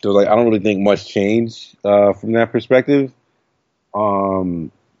 So like I don't really think much changed from that perspective.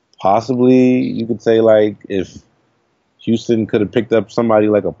 Possibly you could say like if Houston could have picked up somebody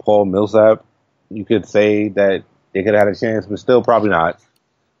like a Paul Millsap, you could say that they could have had a chance, but still probably not.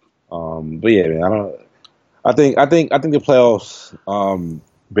 But yeah, man, I think the playoffs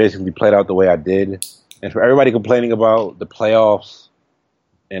basically played out the way I did. And for everybody complaining about the playoffs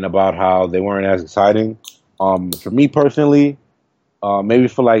and about how they weren't as exciting, for me personally, maybe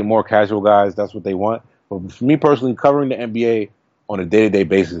for like more casual guys, that's what they want. But for me personally, covering the NBA on a day-to-day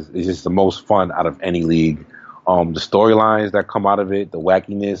basis is just the most fun out of any league. The storylines that come out of it, the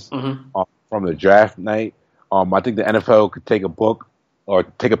wackiness from the draft night. I think the NFL could take a book or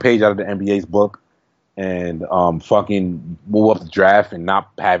take a page out of the NBA's book and fucking move up the draft and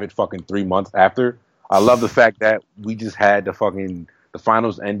not have it fucking 3 months after. I love the fact that we just had the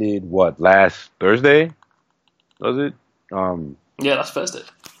finals ended last Thursday? Was it? Yeah, that's Thursday.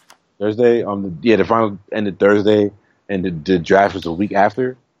 Thursday. The finals ended Thursday, and the draft was a week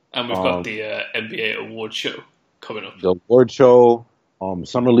after. And we've got the NBA award show coming up. The award show,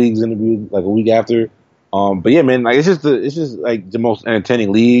 summer league's gonna be like a week after. But yeah, man, like it's just like the most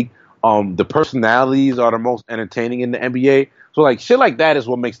entertaining league. The personalities are the most entertaining in the NBA. So like shit like that is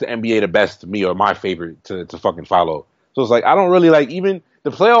what makes the NBA the best to me or my favorite to fucking follow. So it's like I don't really like even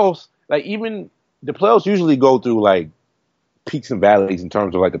the playoffs. Like even the playoffs usually go through like peaks and valleys in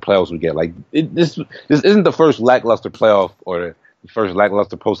terms of like the playoffs we get. Like this isn't the first lackluster playoff or the first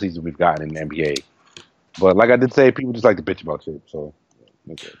lackluster postseason we've gotten in the NBA. But like I did say, people just like to bitch about shit. So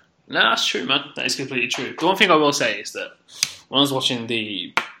okay. No, that's true, man. That is completely true. The one thing I will say is that when I was watching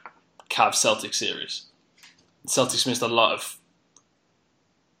the Cavs-Celtics series, the Celtics missed a lot of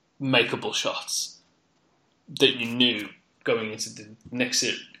makeable shots that you knew going into the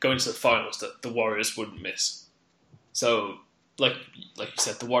finals that the Warriors wouldn't miss. So, like you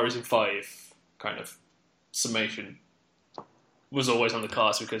said, the Warriors in 5 kind of summation was always on the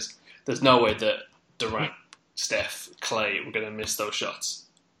cards because there's no way that Durant, Steph, Clay were going to miss those shots.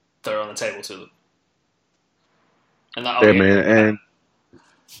 They're on the table to them. And that man, and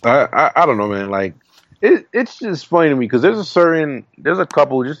I don't know, man. Like it's just funny to me because there's a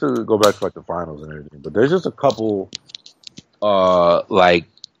couple, just to go back to like the finals and everything, but there's just a couple like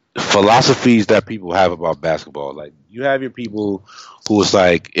philosophies that people have about basketball. Like you have your people who is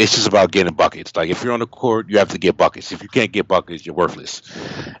like it's just about getting buckets. Like if you're on the court, you have to get buckets. If you can't get buckets, you're worthless.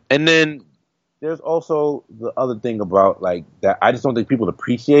 And then there's also the other thing about like that I just don't think people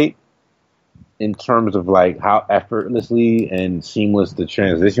appreciate in terms of like how effortlessly and seamless the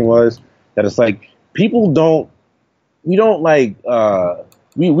transition was. That it's like we kill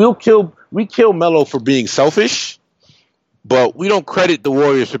Melo for being selfish, but we don't credit the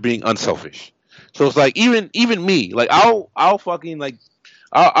Warriors for being unselfish. So it's like even me, like I'll fucking like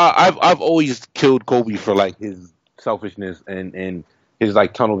I've always killed Kobe for like his selfishness and his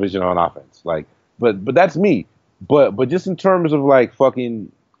like tunnel vision on offense. Like, but that's me. But just in terms of like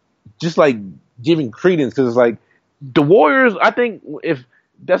fucking, just like giving credence, because it's like the Warriors. I think if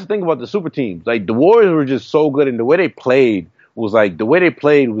that's the thing about the super teams, like the Warriors were just so good, and the way they played was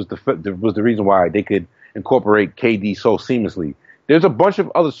the reason why they could incorporate KD so seamlessly. There's a bunch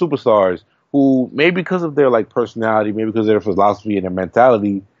of other superstars who maybe because of their like personality, maybe because of their philosophy and their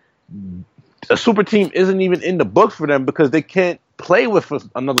mentality, a super team isn't even in the books for them because they can't play with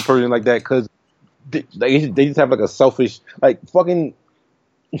another person like that because they just have like a selfish like fucking.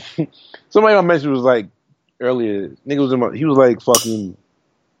 Somebody I mentioned was like earlier, nigga he was like fucking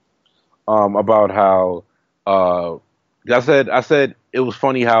about how I said it was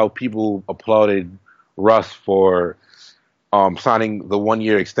funny how people applauded Russ for signing the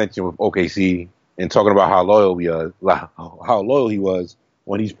 1-year extension with OKC and talking about how loyal he was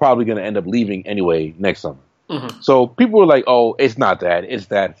when he's probably going to end up leaving anyway next summer. Mm-hmm. So people were like, "Oh, it's not that. It's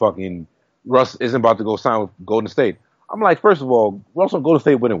that fucking Russ isn't about to go sign with Golden State." I'm like, first of all, Russ on Golden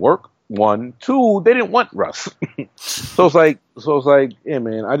State wouldn't work. 1, 2, they didn't want Russ. so it's like, yeah,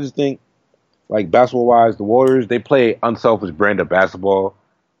 man. I just think, like, basketball wise, the Warriors, they play unselfish brand of basketball,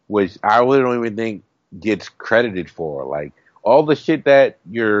 which I really don't even think gets credited for. Like, all the shit that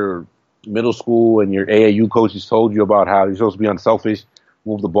your middle school and your AAU coaches told you about how you're supposed to be unselfish,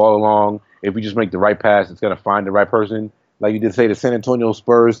 move the ball along. If you just make the right pass, it's going to find the right person. Like you did say, the San Antonio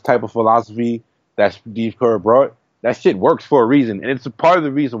Spurs type of philosophy that Steve Kerr brought, that shit works for a reason. And it's a part of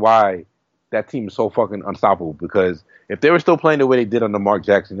the reason why that team is so fucking unstoppable. Because if they were still playing the way they did under Mark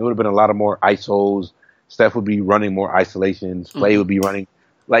Jackson, it would have been a lot of more ISOs. Steph would be running more isolations. Clay would be running.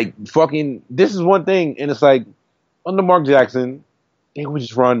 Like, fucking, this is one thing. And it's like, under Mark Jackson, they would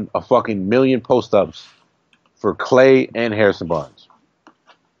just run a fucking million post-ups for Clay and Harrison Barnes.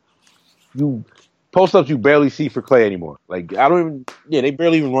 You post-ups you barely see for Clay anymore. Like, they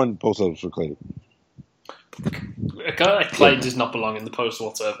barely even run post-ups for Clay. A guy like Clay does not belong in the post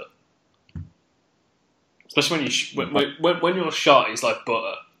whatsoever. Especially when your shot is like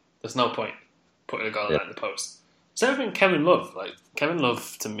butter, there's no point putting a guy like that in the post. Same thing Kevin Love. Like, Kevin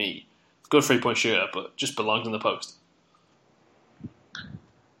Love, to me, good 3-point shooter, but just belongs in the post.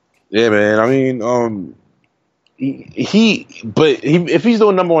 Yeah, man. I mean, if he's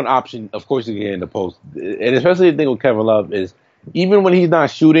the number one option, of course he can get in the post. And especially the thing with Kevin Love is, even when he's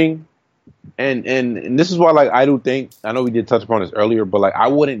not shooting, and this is why, like, I do think, I know we did touch upon this earlier, but like, I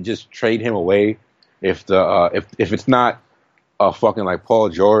wouldn't just trade him away if it's not a fucking like Paul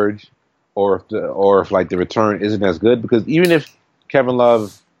George, or if like the return isn't as good, because even if Kevin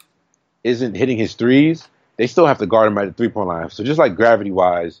Love isn't hitting his threes, they still have to guard him at the 3-point line. So just like gravity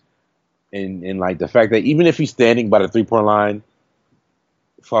wise, and like the fact that even if he's standing by the 3-point line,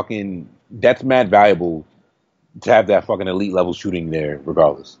 fucking that's mad valuable to have that fucking elite level shooting there,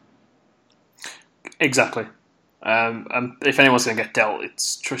 regardless. Exactly. And if anyone's going to get dealt,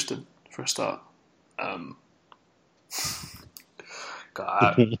 it's Tristan for a start.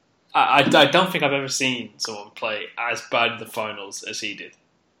 God, I don't think I've ever seen someone play as bad in the finals as he did.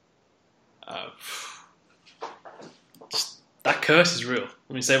 That curse is real.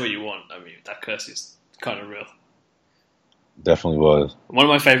 I mean, say what you want. I mean, that curse is kind of real. Definitely was. One of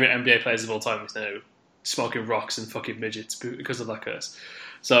my favourite NBA players of all time is now smoking rocks and fucking midgets because of that curse.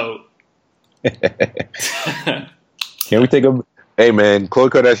 So... Can we take a... Hey, man, Khloe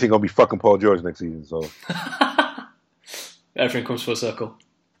Kardashian going to be fucking Paul George next season, so... Everything comes full circle.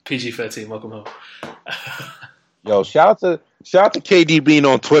 PG-13, welcome home. Yo, shout out to KD being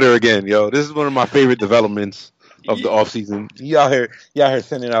on Twitter again, yo. This is one of my favorite developments of the offseason. You out here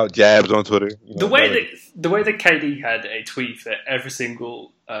sending out jabs on Twitter. You know, the way that KD had a tweet for every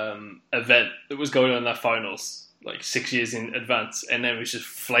single event that was going on in that finals, like 6 years in advance, and then was just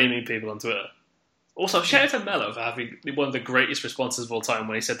flaming people on Twitter. Also, shout out to Melo for having one of the greatest responses of all time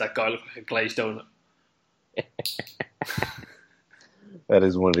when he said that guy looked like a glazed donut. That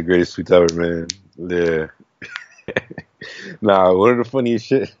is one of the greatest tweets ever, man. Yeah. Nah, one of the funniest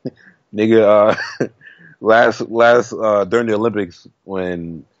shit, nigga. Last during the Olympics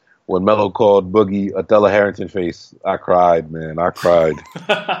when Melo called Boogie Othello Harrington face, I cried, man. I cried.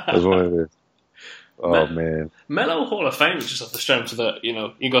 That was one of the. Oh man. Melo Hall of Fame is just off the strength of that. You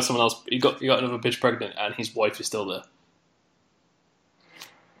know, you got someone else. You got another bitch pregnant, and his wife is still there.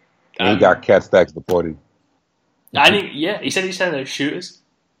 And he got cat stacks deported. He said he's sending out shooters.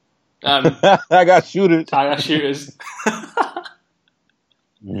 I got shooters.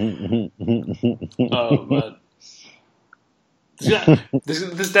 Oh man,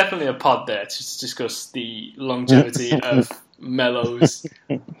 there's definitely a pod there to discuss the longevity of Melo's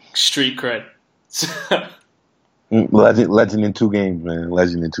street cred. Legend in 2 games, man.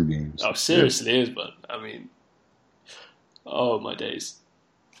 Legend in 2 games. Oh, seriously, it is, but I mean, oh my days.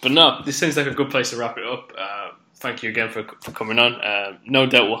 But no, this seems like a good place to wrap it up. Thank you again for coming on. No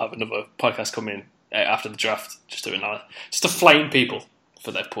doubt we'll have another podcast coming after the draft, just to flame people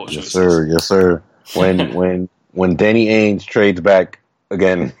for their poor choices. Yes, sir. When Danny Ainge trades back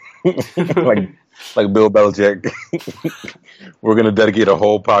again, like Bill Belichick, we're gonna dedicate a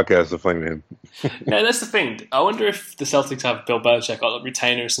whole podcast to flaming him. Yeah, that's the thing. I wonder if the Celtics have Bill Belichick on a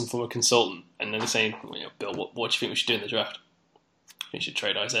retainer as some form of consultant, and then they're saying, Bill, what do you think we should do in the draft? You should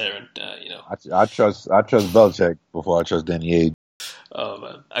trade Isaiah, and I trust Belichick before I trust Danny Ainge. Oh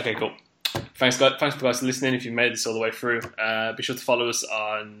man. Okay, cool. Thanks for guys for listening. If you made this all the way through, be sure to follow us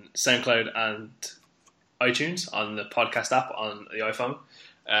on SoundCloud and iTunes, on the podcast app on the iPhone.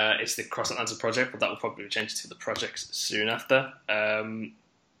 It's the Cross Atlantic Project, but that will probably change to the projects soon after.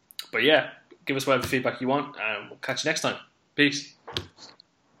 But yeah, give us whatever feedback you want, and we'll catch you next time. Peace.